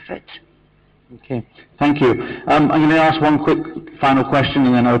this effort. Okay, thank you. I'm going to ask one quick final question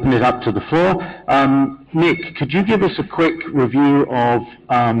and then open it up to the floor. Nick, could you give us a quick review of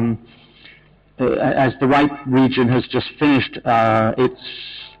as the RIPE region has just finished its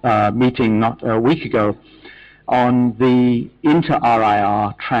meeting not a week ago on the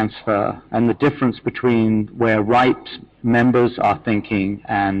inter-RIR transfer and the difference between where RIPE's members are thinking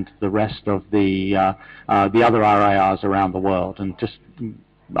and the rest of the other RIRs around the world. And just,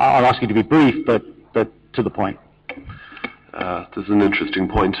 I'll ask you to be brief, but to the point. This is an interesting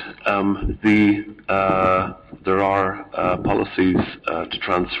point. There are policies to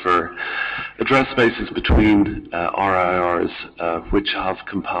transfer address spaces between RIRs which have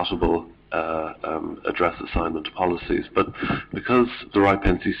compatible address assignment policies. But because the RIPE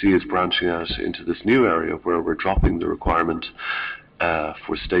NCC is branching out into this new area where we're dropping the requirement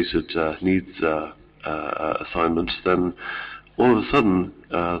for stated needs assignment, then all of a sudden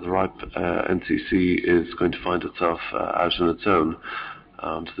the RIPE NCC is going to find itself out on its own.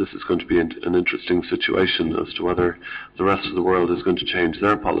 And this is going to be an interesting situation as to whether the rest of the world is going to change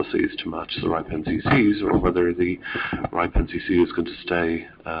their policies to match the RIPE NCCs, or whether the RIPE NCC is going to stay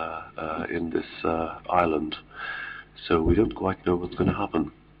in this island. So we don't quite know what's going to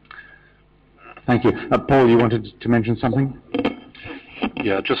happen. Thank you. Paul, you wanted to mention something?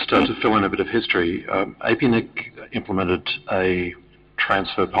 Yeah, just to fill in a bit of history, APNIC implemented a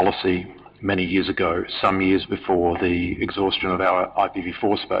transfer policy many years ago, some years before the exhaustion of our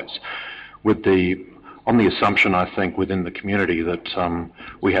IPv4 space, on the assumption, I think, within the community that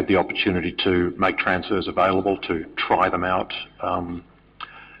we had the opportunity to make transfers available, to try them out,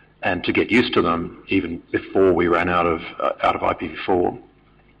 and to get used to them even before we ran out of IPv4.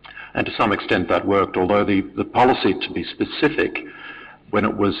 And to some extent that worked, although the policy, to be specific, when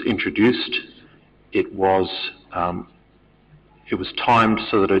it was introduced, it was it was timed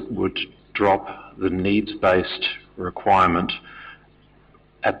so that it would drop the needs-based requirement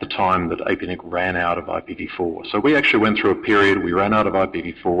at the time that APNIC ran out of IPv4. So we actually went through a period, we ran out of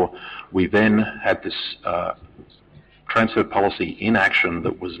IPv4, we then had this transfer policy in action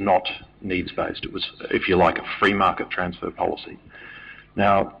that was not needs-based. It was, if you like, a free market transfer policy.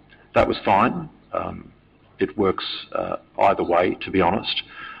 Now, that was fine. It works either way, to be honest.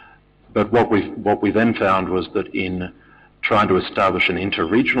 But what we then found was that in trying to establish an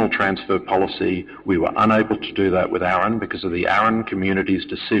inter-regional transfer policy, we were unable to do that with ARIN because of the ARIN community's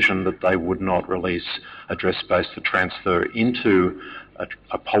decision that they would not release address space for transfer into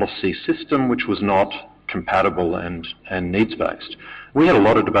a policy system which was not compatible and needs-based. We had a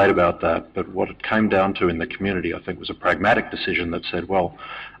lot of debate about that, but what it came down to in the community, I think, was a pragmatic decision that said, well,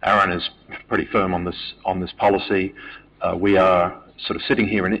 ARIN is pretty firm on this policy. We are sort of sitting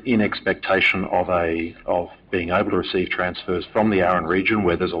here in expectation of being able to receive transfers from the ARIN region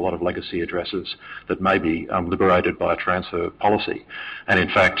where there's a lot of legacy addresses that may be liberated by a transfer policy. And in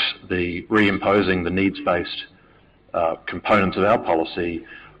fact, the reimposing the needs-based components of our policy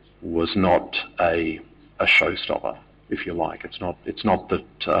was not a showstopper, if you like. It's not that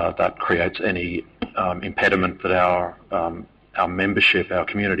that creates any impediment that our membership, our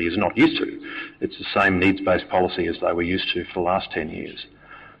community is not used to. It's the same needs-based policy as they were used to for the last 10 years.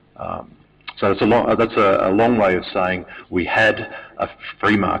 So that's a long way of saying we had a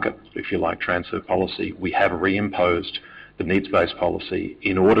free market, if you like, transfer policy. We have reimposed the needs-based policy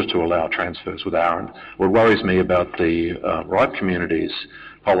in order to allow transfers with ARIN. What worries me about the RIPE community's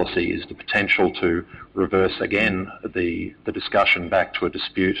policy is the potential to reverse again the discussion back to a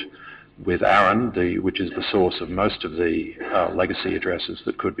dispute with ARIN, which is the source of most of the legacy addresses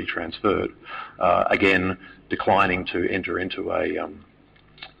that could be transferred. Again, declining to enter into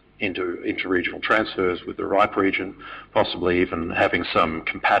inter-regional transfers with the RIPE region, possibly even having some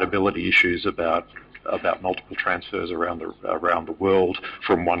compatibility issues about multiple transfers around the world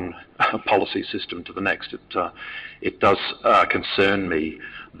from one policy system to the next. It does concern me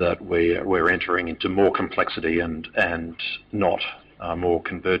that we're entering into more complexity and not more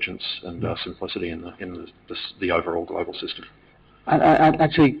convergence and simplicity in the overall global system. I'd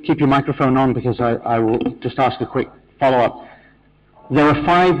actually keep your microphone on because I will just ask a quick follow-up. There are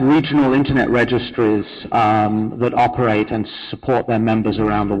 5 regional internet registries that operate and support their members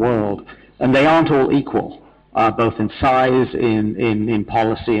around the world, and they aren't all equal, both in size, in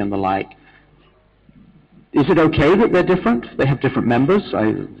policy, and the like. Is it okay that they're different? They have different members?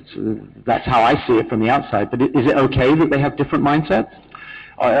 That's how I see it from the outside. But is it okay that they have different mindsets?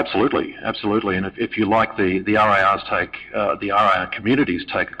 Oh, absolutely, absolutely. And if you like, the RIRs the RIR communities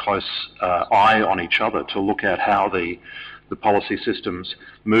take a close eye on each other to look at how the policy systems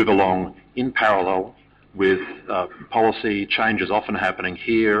move along in parallel with policy changes often happening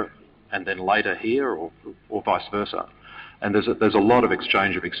here and then later here, or vice versa. And there's a lot of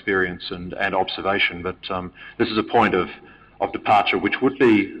exchange of experience and observation, but this is a point of departure which would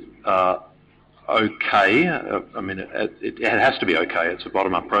be okay. I mean, it has to be okay. It's a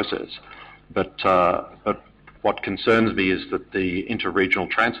bottom-up process. But what concerns me is that the inter-regional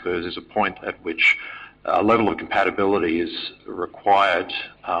transfers is a point at which a level of compatibility is required,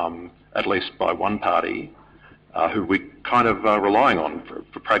 at least by one party, who we kind of are relying on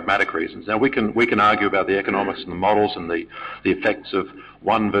for pragmatic reasons. Now, we can argue about the economics and the models and the effects of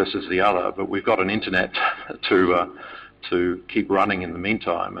one versus the other, but we've got an internet to keep running in the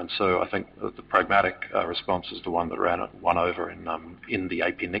meantime. And so I think that the pragmatic response is the one that won over in the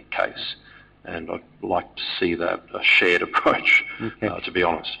APNIC case. And I'd like to see that a shared approach, okay, to be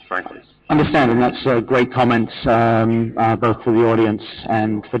honest, frankly. Understand, and that's great comments, both for the audience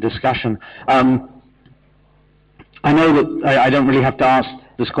and for discussion. I know that I don't really have to ask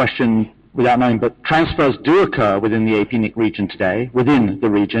this question without knowing, but transfers do occur within the APNIC region today, within the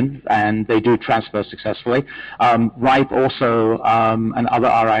region, and they do transfer successfully. RIPE also and other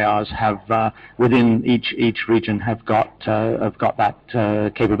RIRs have, within each region, have got that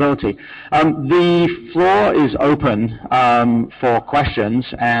capability. The floor is open for questions,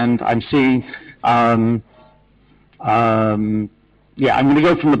 and I'm seeing. I'm going to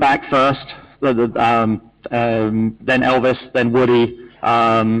go from the back first. Then Elvis, then Woody.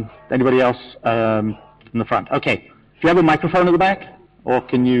 Anybody else in the front? Okay. Do you have a microphone at the back, or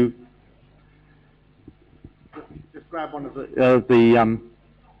can you just grab one of the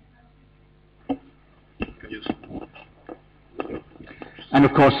And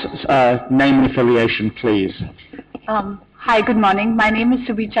of course, name and affiliation, please. Hi, good morning. My name is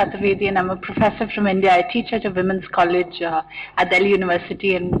Subhi Chaturvedi and I'm a professor from India. I teach at a women's college at Delhi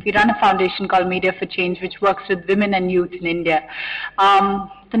University, and we run a foundation called Media for Change which works with women and youth in India. The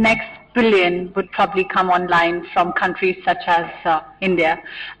next billion would probably come online from countries such as India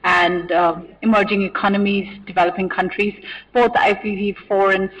and emerging economies, developing countries. Both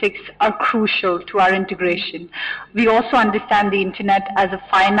IPv4 and 6 are crucial to our integration. We also understand the internet as a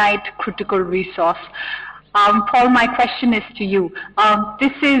finite critical resource. Paul, my question is to you.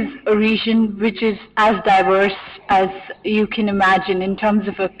 This is a region which is as diverse as you can imagine in terms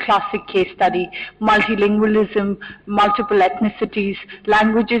of a classic case study. Multilingualism, multiple ethnicities,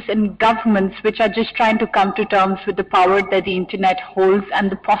 languages and governments which are just trying to come to terms with the power that the internet holds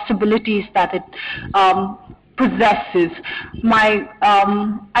and the possibilities that it possesses. I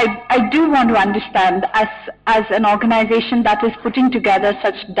do want to understand, as an organization that is putting together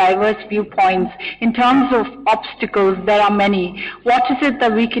such diverse viewpoints, in terms of obstacles, there are many. What is it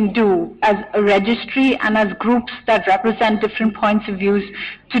that we can do as a registry and as groups that represent different points of views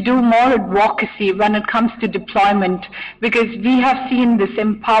to do more advocacy when it comes to deployment? Because we have seen this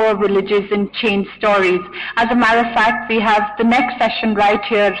empower villages and change stories. As a matter of fact, we have the next session right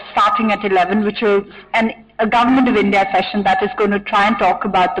here starting at 11, which is a Government of India session that is going to try and talk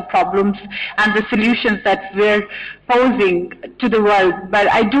about the problems and the solutions that we're posing to the world. But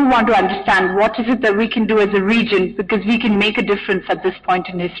I do want to understand what is it that we can do as a region, because we can make a difference at this point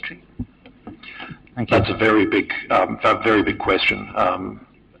in history. Thank you. That's a very big question.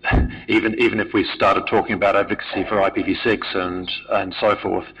 Even if we started talking about advocacy for IPv6 and so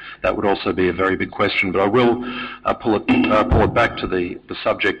forth, that would also be a very big question. But I will pull it back to the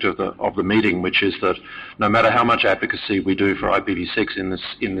subject of the meeting, which is that no matter how much advocacy we do for IPv6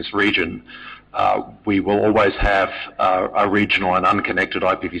 in this region, we will always have a regional and unconnected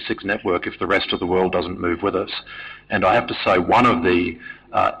IPv6 network if the rest of the world doesn't move with us. And I have to say, one of the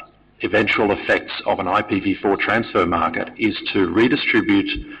eventual effects of an IPv4 transfer market is to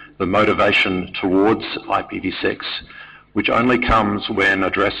redistribute the motivation towards IPv6, which only comes when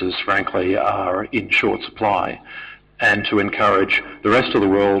addresses, frankly, are in short supply, and to encourage the rest of the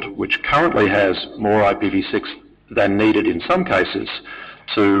world, which currently has more IPv6 than needed in some cases,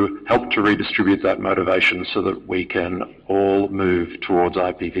 to help to redistribute that motivation so that we can all move towards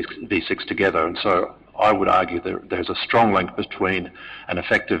IPv6 together. And so I would argue that there's a strong link between an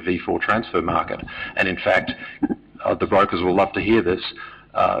effective V4 transfer market and, in fact, the brokers will love to hear this,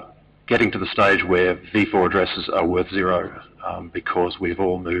 getting to the stage where V4 addresses are worth zero because we've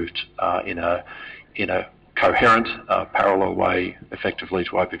all moved in a coherent, parallel way effectively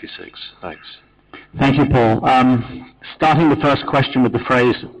to IPv6. Thanks. Thank you, Paul. Starting the first question with the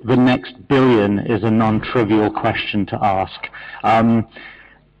phrase, the next billion, is a non-trivial question to ask.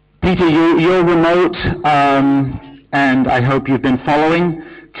 Peter, you're remote, and I hope you've been following.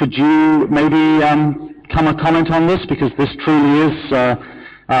 Could you maybe comment on this, because this truly is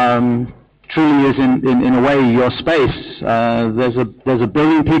in a way your space. There's a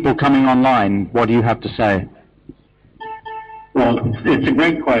billion people coming online. What do you have to say? Well, it's a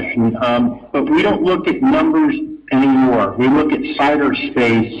great question, but we don't look at numbers anymore. We look at CIDR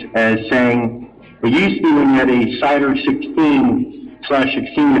space as saying, it used to be when you had a CIDR 16/16,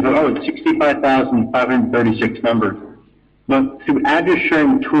 it's 65,536 numbers. But through address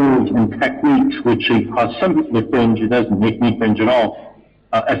sharing tools and techniques, which cause some people to cringe, it doesn't make me cringe at all,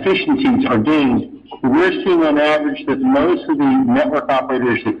 efficiencies are gained. We're seeing on average that most of the network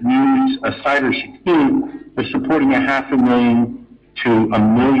operators that use a CIDR 16 are supporting 500,000 to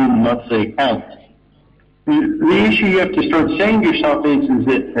 1 million monthly accounts. The issue you have to start saying to yourself is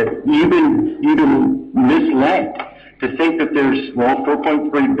that you've been misled to think that there's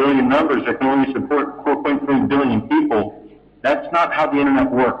 4.3 billion numbers that can only support 4.3 billion people. That's not how the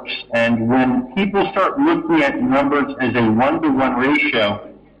internet works. And when people start looking at numbers as a 1-to-1 ratio,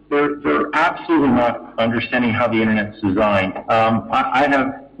 they're absolutely not understanding how the internet's designed. I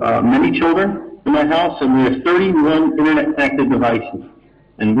have many children in my house, and we have 31 internet-connected devices.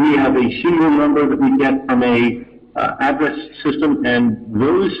 And we have a serial number that we get from a address system, and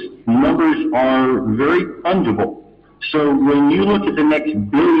those numbers are very fungible. So when you look at the next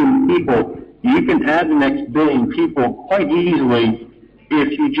billion people, you can add the next billion people quite easily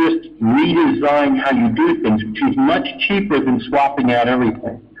if you just redesign how you do things, which is much cheaper than swapping out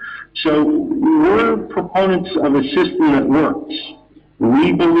everything. So we're proponents of a system that works.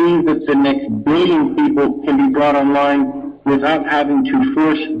 We believe that the next billion people can be brought online without having to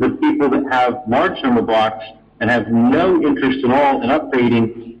force the people that have large number blocks and have no interest at all in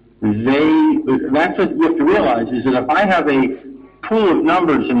upgrading. That's what you have to realize, is that if I have a pool of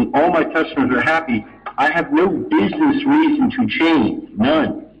numbers and all my customers are happy, I have no business reason to change,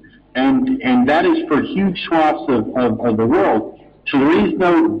 none. And that is for huge swaths of the world. So there is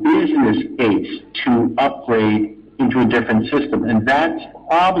no business case to upgrade into a different system. And that's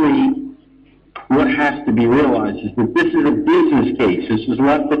probably what has to be realized, is that this is a business case. This is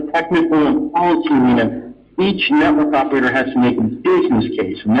less the technical and policy arena. Each network operator has to make a business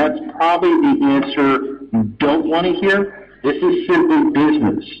case, and that's probably the answer you don't want to hear. This is simply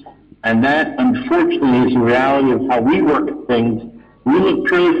business. And that, unfortunately, is the reality of how we work at things. We look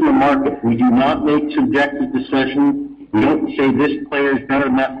purely from the market. We do not make subjective decisions. We don't say this player is better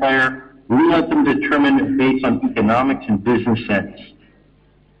than that player. We let them determine based on economics and business sense.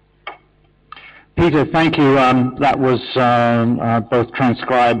 Peter, thank you. That was both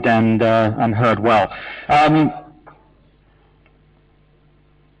transcribed and heard well.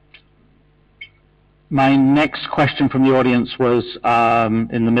 My next question from the audience was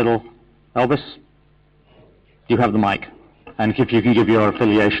in the middle. Elvis, you have the mic, and if you can give your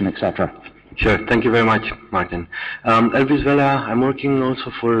affiliation, etc. Sure. Thank you very much, Martin. Elvis Vela. I'm working also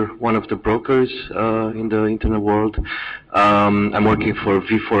for one of the brokers in the internet world. I'm working for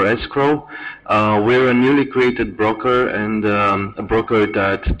V4 Escrow. We're a newly created broker, and a broker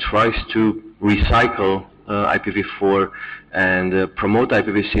that tries to recycle IPv4 and promote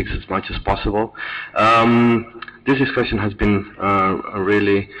IPv6 as much as possible. This discussion has been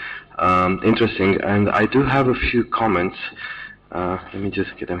really interesting, and I do have a few comments. Let me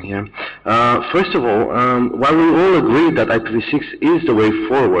just get them here. First of all, while we all agree that IPv6 is the way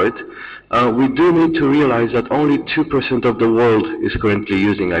forward, we do need to realize that only 2% of the world is currently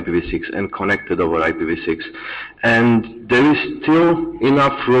using IPv6 and connected over IPv6. And there is still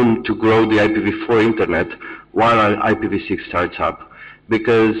enough room to grow the IPv4 internet while IPv6 starts up.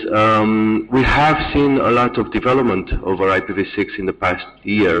 Because we have seen a lot of development over IPv6 in the past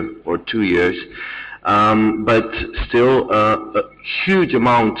year or 2 years. But still a huge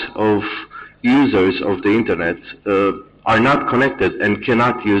amount of users of the internet are not connected and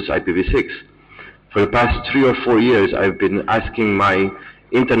cannot use IPv6. For the past 3 or 4 years, I've been asking my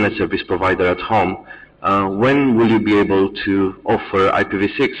internet service provider at home, when will you be able to offer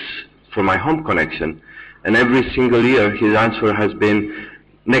IPv6 for my home connection? And every single year, his answer has been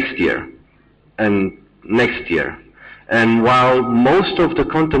next year and next year. And while most of the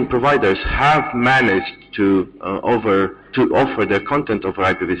content providers have managed to offer their content over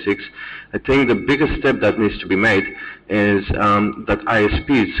IPv6, I think the biggest step that needs to be made is that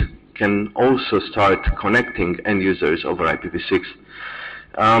ISPs can also start connecting end users over IPv6.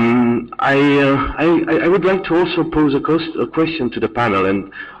 I would like to also pose a question to the panel,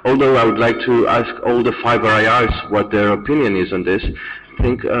 and although I would like to ask all the 5 RIRs what their opinion is on this, I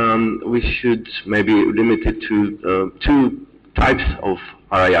think we should maybe limit it to 2 types of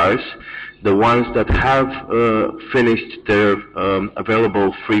RIRs. The ones that have finished their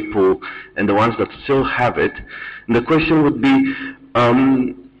available free pool and the ones that still have it. And the question would be,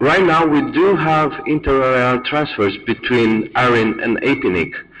 right now we do have inter-RIR transfers between ARIN and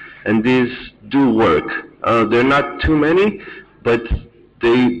APNIC, and these do work. They're not too many, but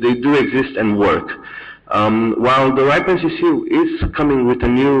they do exist and work. While the RIPE-NCC is coming with a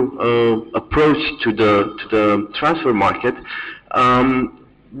new approach to the transfer market,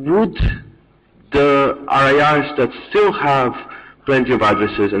 would the RIRs that still have plenty of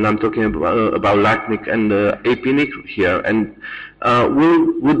addresses, and I'm talking about LACNIC and APNIC here, and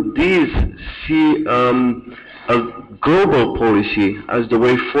would these see a global policy as the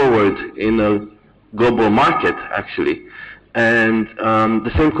way forward in a global market, actually? And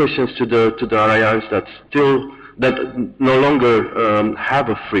the same questions to the RIRs that no longer have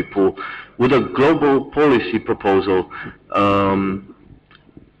a free pool. Would a global policy proposal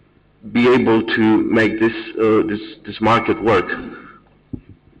be able to make this market work?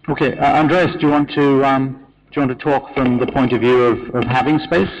 Okay, Andreas, do you want to talk from the point of view of having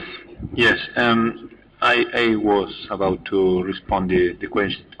space? Yes, I was about to respond to the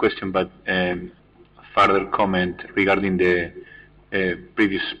question, but further comment regarding the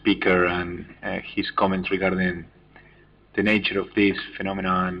previous speaker and his comments regarding the nature of this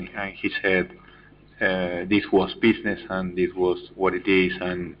phenomenon. He said this was business and this was what it is,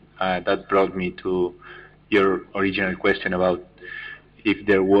 and that brought me to your original question about if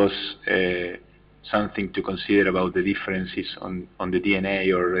there was something to consider about the differences on the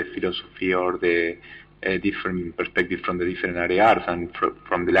DNA or the philosophy or the different perspective from the different RIRs. And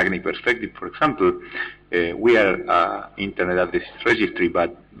from the LACNIC perspective, for example, we are Internet Address Registry,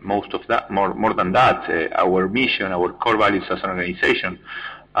 but most of that, more than that, our mission, our core values as an organization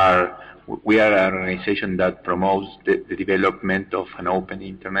are we are an organization that promotes the development of an open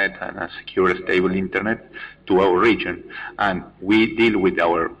internet and a secure, stable internet to our region. And we deal with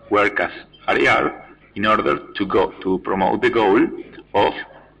our work as RAR in order to promote the goal of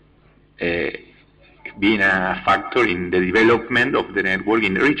being a factor in the development of the network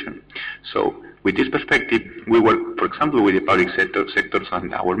in the region. So with this perspective, we work, for example, with the public sectors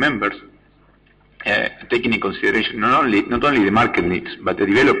and our members, taking in consideration not only the market needs, but the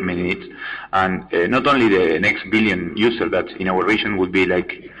development needs, and not only the next billion users that in our region would be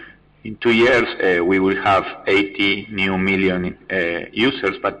like in 2 years we will have 80 new million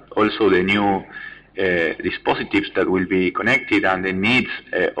users, but also the new dispositives that will be connected and the needs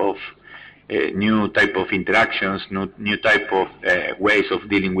of new type of interactions, new type of ways of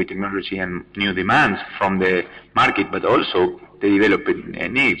dealing with technology and new demands from the market, but also the developing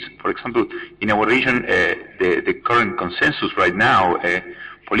needs. For example, in our region, the current consensus right now,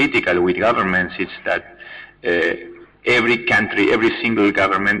 political with governments, is that every country, every single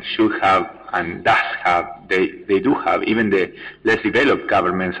government should have and does have, they do have, even the less developed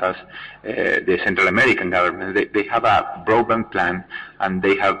governments as the Central American governments, they have a broadband plan and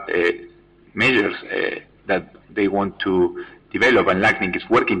they have measures that they want to develop, and LACNIC is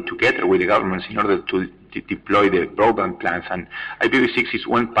working together with the governments in order to deploy the broadband plans, and IPv6 is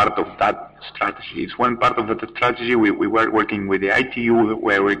one part of that strategy. It's one part of the strategy. We were working with the ITU,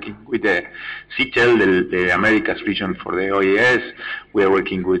 we are working with the CITEL, the Americas region for the OAS, we are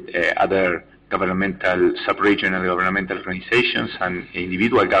working with other governmental, sub-regional governmental organizations and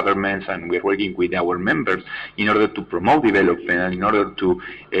individual governments, and we are working with our members in order to promote development and in order to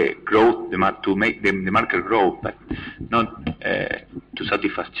grow to make the market grow, but not to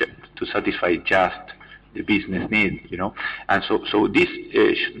satisfy just the business need, you know. And so this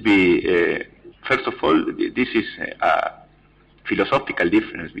should be first of all, this is a philosophical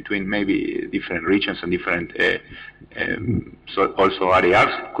difference between maybe different regions and different so also areas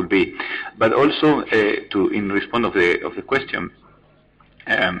could be, but also in response of the question,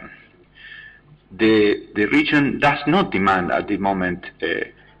 the region does not demand at the moment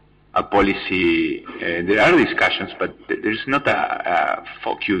a policy. There are discussions, but there is not a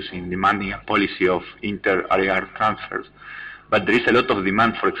focus in demanding a policy of inter-area transfers. But there is a lot of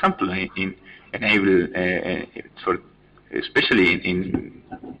demand, for example, in enable especially in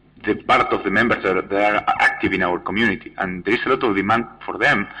the part of the members that are active in our community, and there is a lot of demand for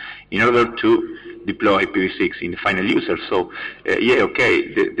them in order to deploy IPv6 in the final user. So, yeah,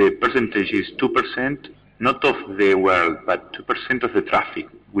 okay, the percentage is 2%, not of the world, but 2% of the traffic,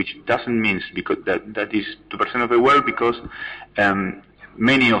 which doesn't mean because that is 2% of the world, because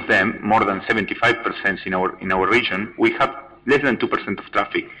many of them, more than 75% in our region, we have less than 2% of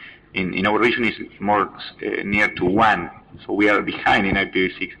traffic. In our region is more near to 1, so we are behind in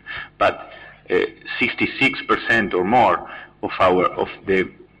IPv6. But 66% or more of the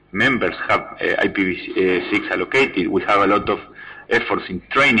members have IPv6 allocated. We have a lot of efforts in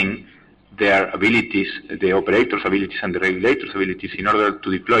training their abilities, the operators' abilities and the regulators' abilities in order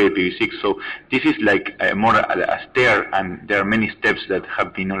to deploy IPv6. So this is like more a stair, and there are many steps that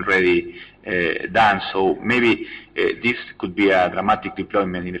have been already done. So maybe this could be a dramatic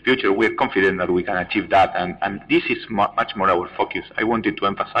deployment in the future. We're confident that we can achieve that, and this is much more our focus. I wanted to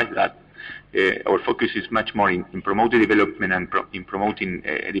emphasize that. Our focus is much more in promoting development and in promoting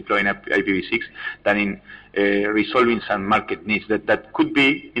deploying IPv6 than in resolving some market needs that could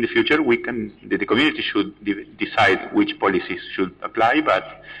be in the future. The community should decide which policies should apply,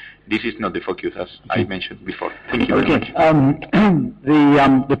 but this is not the focus, as I mentioned before. Thank you very much.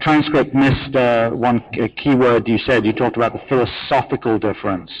 The transcript missed one key word you said. You talked about the philosophical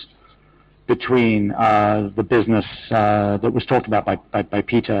difference between the business that was talked about by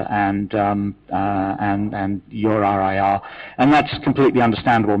Peter and your RIR, and that's completely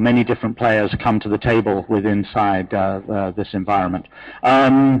understandable. Many different players come to the table inside this environment.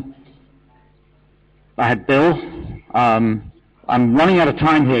 I had Bill. I'm running out of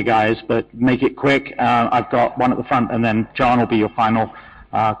time here, guys, but make it quick. I've got one at the front, and then John will be your final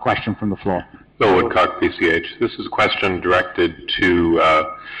question from the floor. Bill Woodcock, PCH. This is a question directed to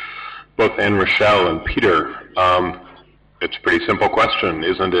both Anne Rochelle and Peter. It's a pretty simple question.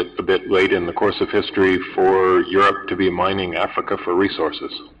 Isn't it a bit late in the course of history for Europe to be mining Africa for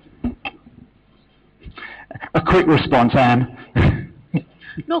resources? A quick response, Anne.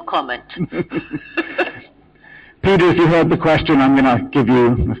 No comment. Peter, if you heard the question, I'm going to give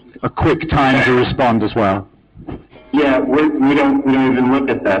you a quick time to respond as well. Yeah, we don't even look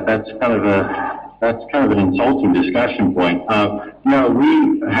at that. That's kind of an insulting discussion point. No,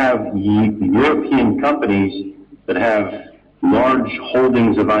 we have European companies that have large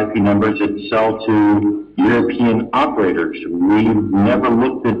holdings of IP numbers that sell to European operators. We've never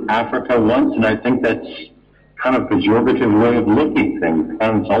looked at Africa once, and I think that's kind of a pejorative way of looking at things,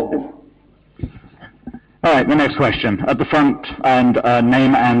 kind of insulting. All right, the next question. At the front, and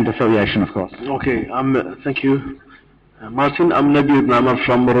name and affiliation, of course. Okay, thank you. Martin, I'm Nabil Namar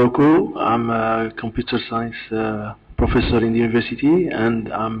from Morocco. I'm a computer science professor in the university,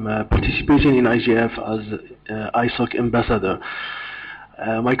 and I'm participating in IGF as ISOC ambassador.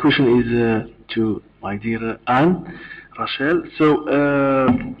 My question is to my dear Anne, Rachel. So,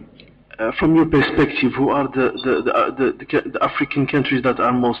 from your perspective, who are the African countries that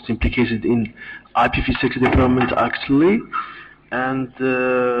are most implicated in IPv6 development actually? And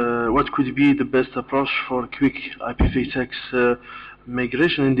what could be the best approach for quick IPv6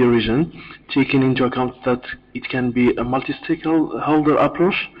 migration in the region, taking into account that it can be a multi-stakeholder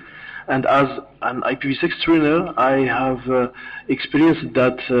approach? And as an IPv6 trainer, I have experienced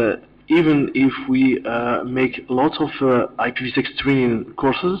that even if we make lots of IPv6 training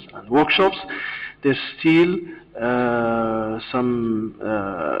courses and workshops, there's still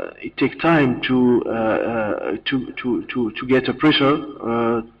it takes time to get a pressure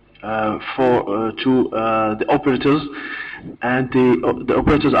to the operators, and the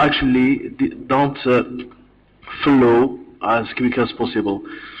operators actually don't follow as quick as possible.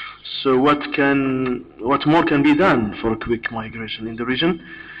 So what more can be done for quick migration in the region?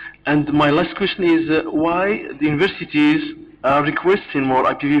 And my last question is why the universities are requesting more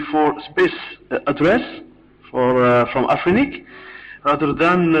IPv4 space address from Afrinic rather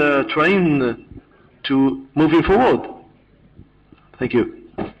than trying to moving forward. Thank you.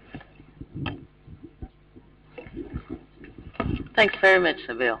 Thanks very much,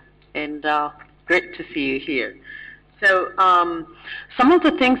 Nabil, and great to see you here. So some of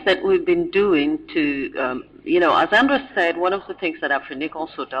the things that we've been doing to, as Andres said, one of the things that Afrinic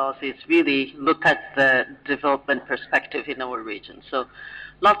also does is really look at the development perspective in our region. So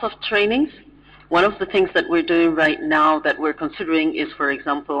lots of trainings. One of the things that we're doing right now that we're considering is, for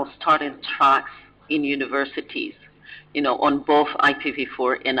example, starting tracks in universities, on both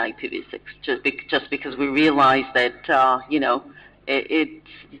IPv4 and IPv6, just because we realize that, it's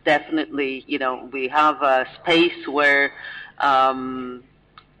definitely, we have a space where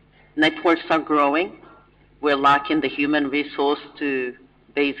networks are growing. We're lacking the human resource to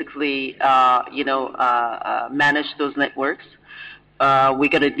basically, manage those networks. We're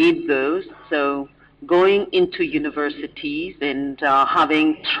going to need those. So going into universities and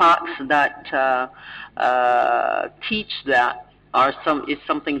having tracks that teach that is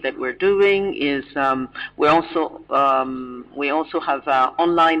something that we're doing. We also have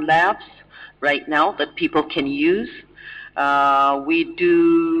online labs right now that people can use. We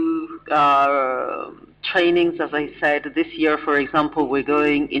do trainings, as I said, this year, for example, we're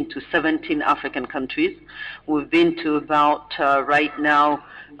going into 17 African countries. We've been to about, right now,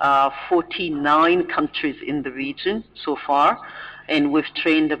 49 countries in the region so far. And we've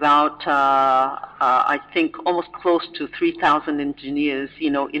trained about, I think, almost close to 3,000 engineers,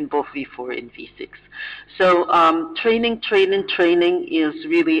 in both V4 and V6. So training is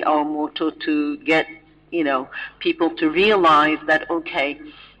really our motto to get, people to realize that, okay,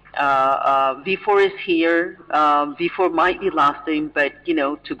 V4 is here. V4 might be lasting, but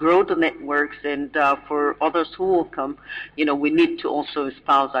to grow the networks and for others who will come, we need to also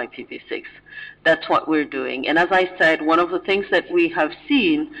espouse IPv6. That's what we're doing. And as I said, one of the things that we have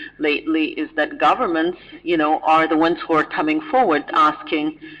seen lately is that governments, are the ones who are coming forward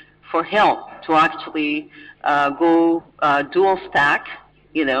asking for help to actually go dual stack,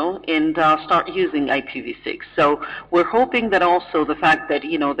 and start using IPv6. So we're hoping that also the fact that,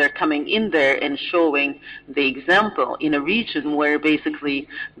 they're coming in there and showing the example in a region where basically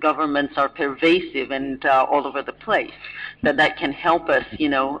governments are pervasive and all over the place, that can help us,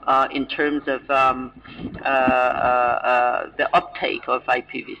 in terms of the uptake of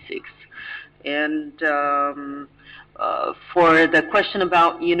IPv6. And for the question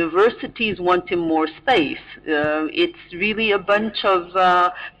about universities wanting more space, it's really a bunch of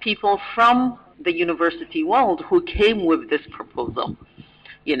people from the university world who came with this proposal.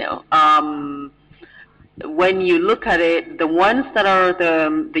 When you look at it, the ones that are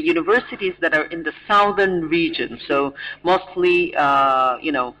the universities that are in the southern region, so mostly,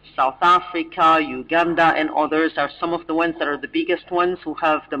 South Africa, Uganda, and others are some of the ones that are the biggest ones who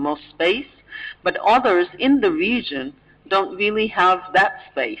have the most space. But others in the region don't really have that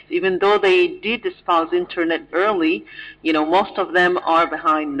space. Even though they did espouse internet early, most of them are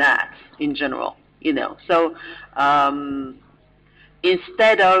behind NATs in general, So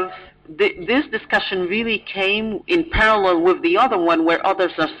instead of this discussion really came in parallel with the other one, where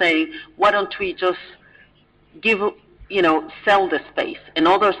others are saying, why don't we just sell the space? And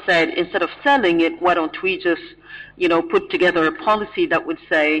others said, instead of selling it, why don't we just, put together a policy that would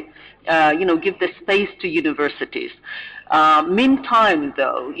say, give the space to universities. Meantime,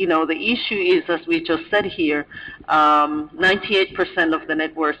 though, the issue is, as we just said here, 98% of the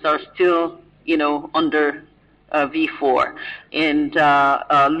networks are still, under V4. And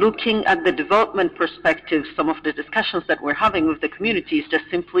looking at the development perspective, some of the discussions that we're having with the community is just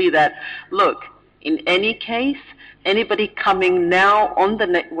simply that, look, in any case, anybody coming now on the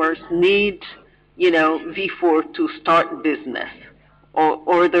networks need, V4 to start business,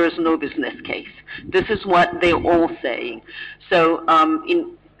 or there's no business case. This is what they're all saying. So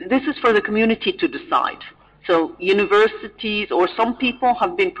this is for the community to decide. So universities, or some people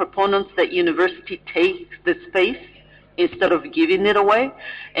have been proponents that university takes the space instead of giving it away,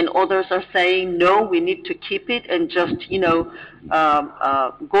 and others are saying, no, we need to keep it and just,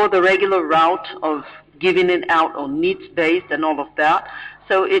 go the regular route of giving it out on needs-based and all of that.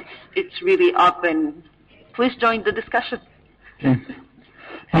 So it's really up, and please join the discussion. Okay.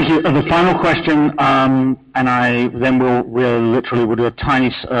 Thank you. The final question, we'll do a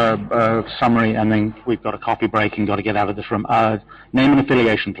tiny summary, and then we've got a coffee break and got to get out of this room. Name and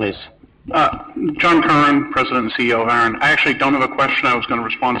affiliation, please. John Curran, President and CEO of Aaron. I actually don't have a question. I was going to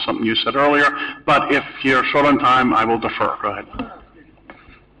respond to something you said earlier, but if you're short on time, I will defer. Go ahead.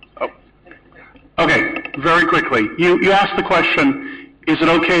 Oh. Okay, very quickly. You asked the question, is it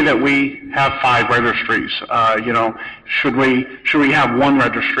okay that we have 5 registries? Should we have 1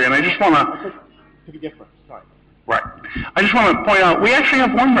 registry? And I just want to... To be different, sorry. Right. I just want to point out, we actually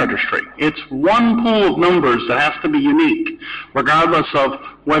have 1 registry. It's 1 pool of numbers that has to be unique, regardless of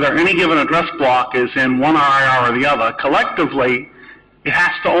whether any given address block is in one RIR or the other. Collectively, it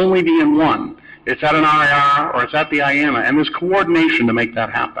has to only be in one. It's at an RIR or it's at the IANA, and there's coordination to make that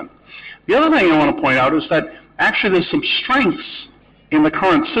happen. The other thing I want to point out is that actually there's some strengths in the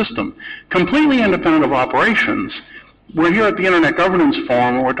current system, completely independent of operations. We're here at the Internet Governance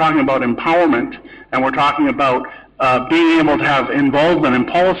Forum, and we're talking about empowerment, and we're talking about being able to have involvement in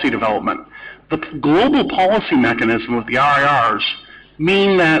policy development. The global policy mechanism with the RIRs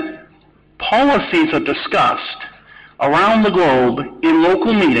mean that policies are discussed around the globe in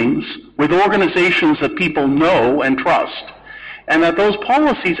local meetings with organizations that people know and trust, and that those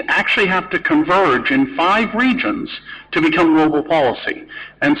policies actually have to converge in 5 regions to become global policy.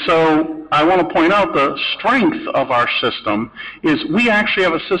 And so I want to point out the strength of our system is we actually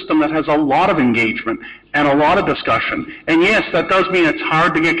have a system that has a lot of engagement and a lot of discussion. And yes, that does mean it's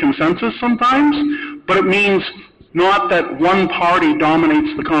hard to get consensus sometimes, but it means not that one party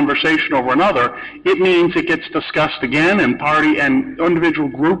dominates the conversation over another. It means it gets discussed again, and party and individual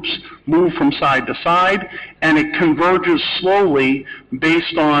groups move from side to side, and it converges slowly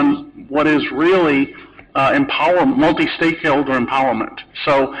based on what is really multi-stakeholder empowerment.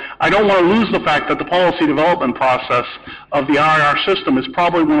 So I don't want to lose the fact that the policy development process of the RIR system is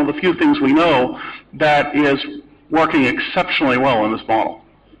probably one of the few things we know that is working exceptionally well in this model.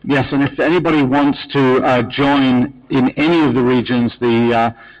 Yes, and if anybody wants to join in any of the regions,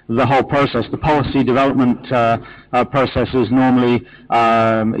 the whole process, the policy development process is normally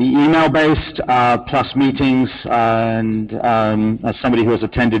email-based, plus meetings, and as somebody who has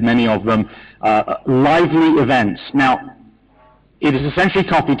attended many of them, lively events. Now, it is essentially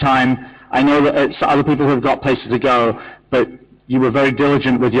coffee time. I know that it's other people who have got places to go, but you were very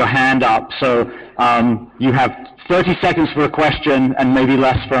diligent with your hand up, so you have 30 seconds for a question and maybe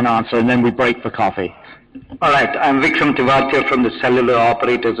less for an answer, and then we break for coffee. All right, I'm Vikram Tivatia from the Cellular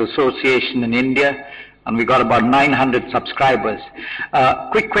Operators Association in India, and we got about 900 subscribers.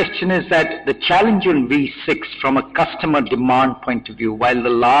 Quick question is that the challenge in V6 from a customer demand point of view, while the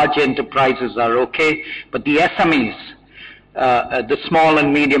large enterprises are okay, but the SMEs, the small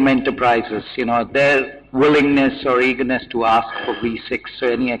and medium enterprises, their willingness or eagerness to ask for V6, so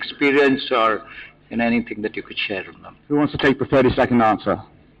any experience or anything that you could share with them. Who wants to take the 30-second answer?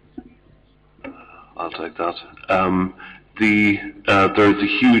 I'll take that. There's a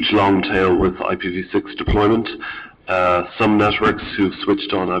huge long tail with IPv6 deployment. Some networks who've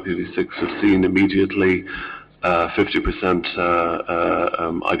switched on IPv6 have seen immediately 50%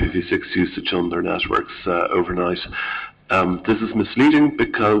 IPv6 usage on their networks overnight. This is misleading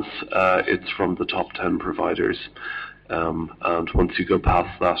because it's from the top 10 providers. And once you go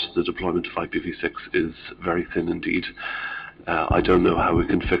past that, the deployment of IPv6 is very thin indeed. I don't know how we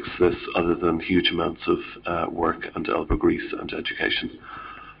can fix this other than huge amounts of work and elbow grease and education.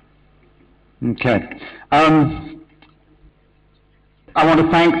 Okay. I want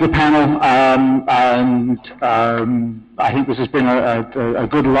to thank the panel, and I think this has been a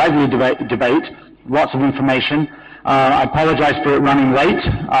good, lively debate, lots of information. I apologize for it running late,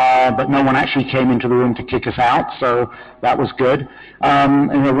 but no one actually came into the room to kick us out, so that was good.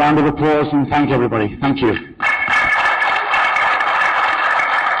 And a round of applause and thank everybody. Thank you.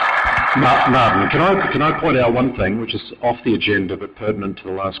 Martin, can I point out one thing which is off the agenda but pertinent to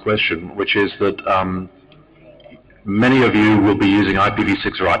the last question, which is that many of you will be using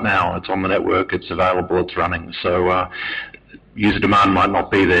IPv6 right now. It's on the network, it's available, it's running. So user demand might not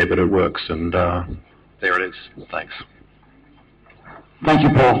be there, but it works, and there it is. Thanks. Thank you,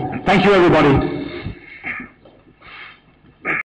 Paul. Thank you, everybody.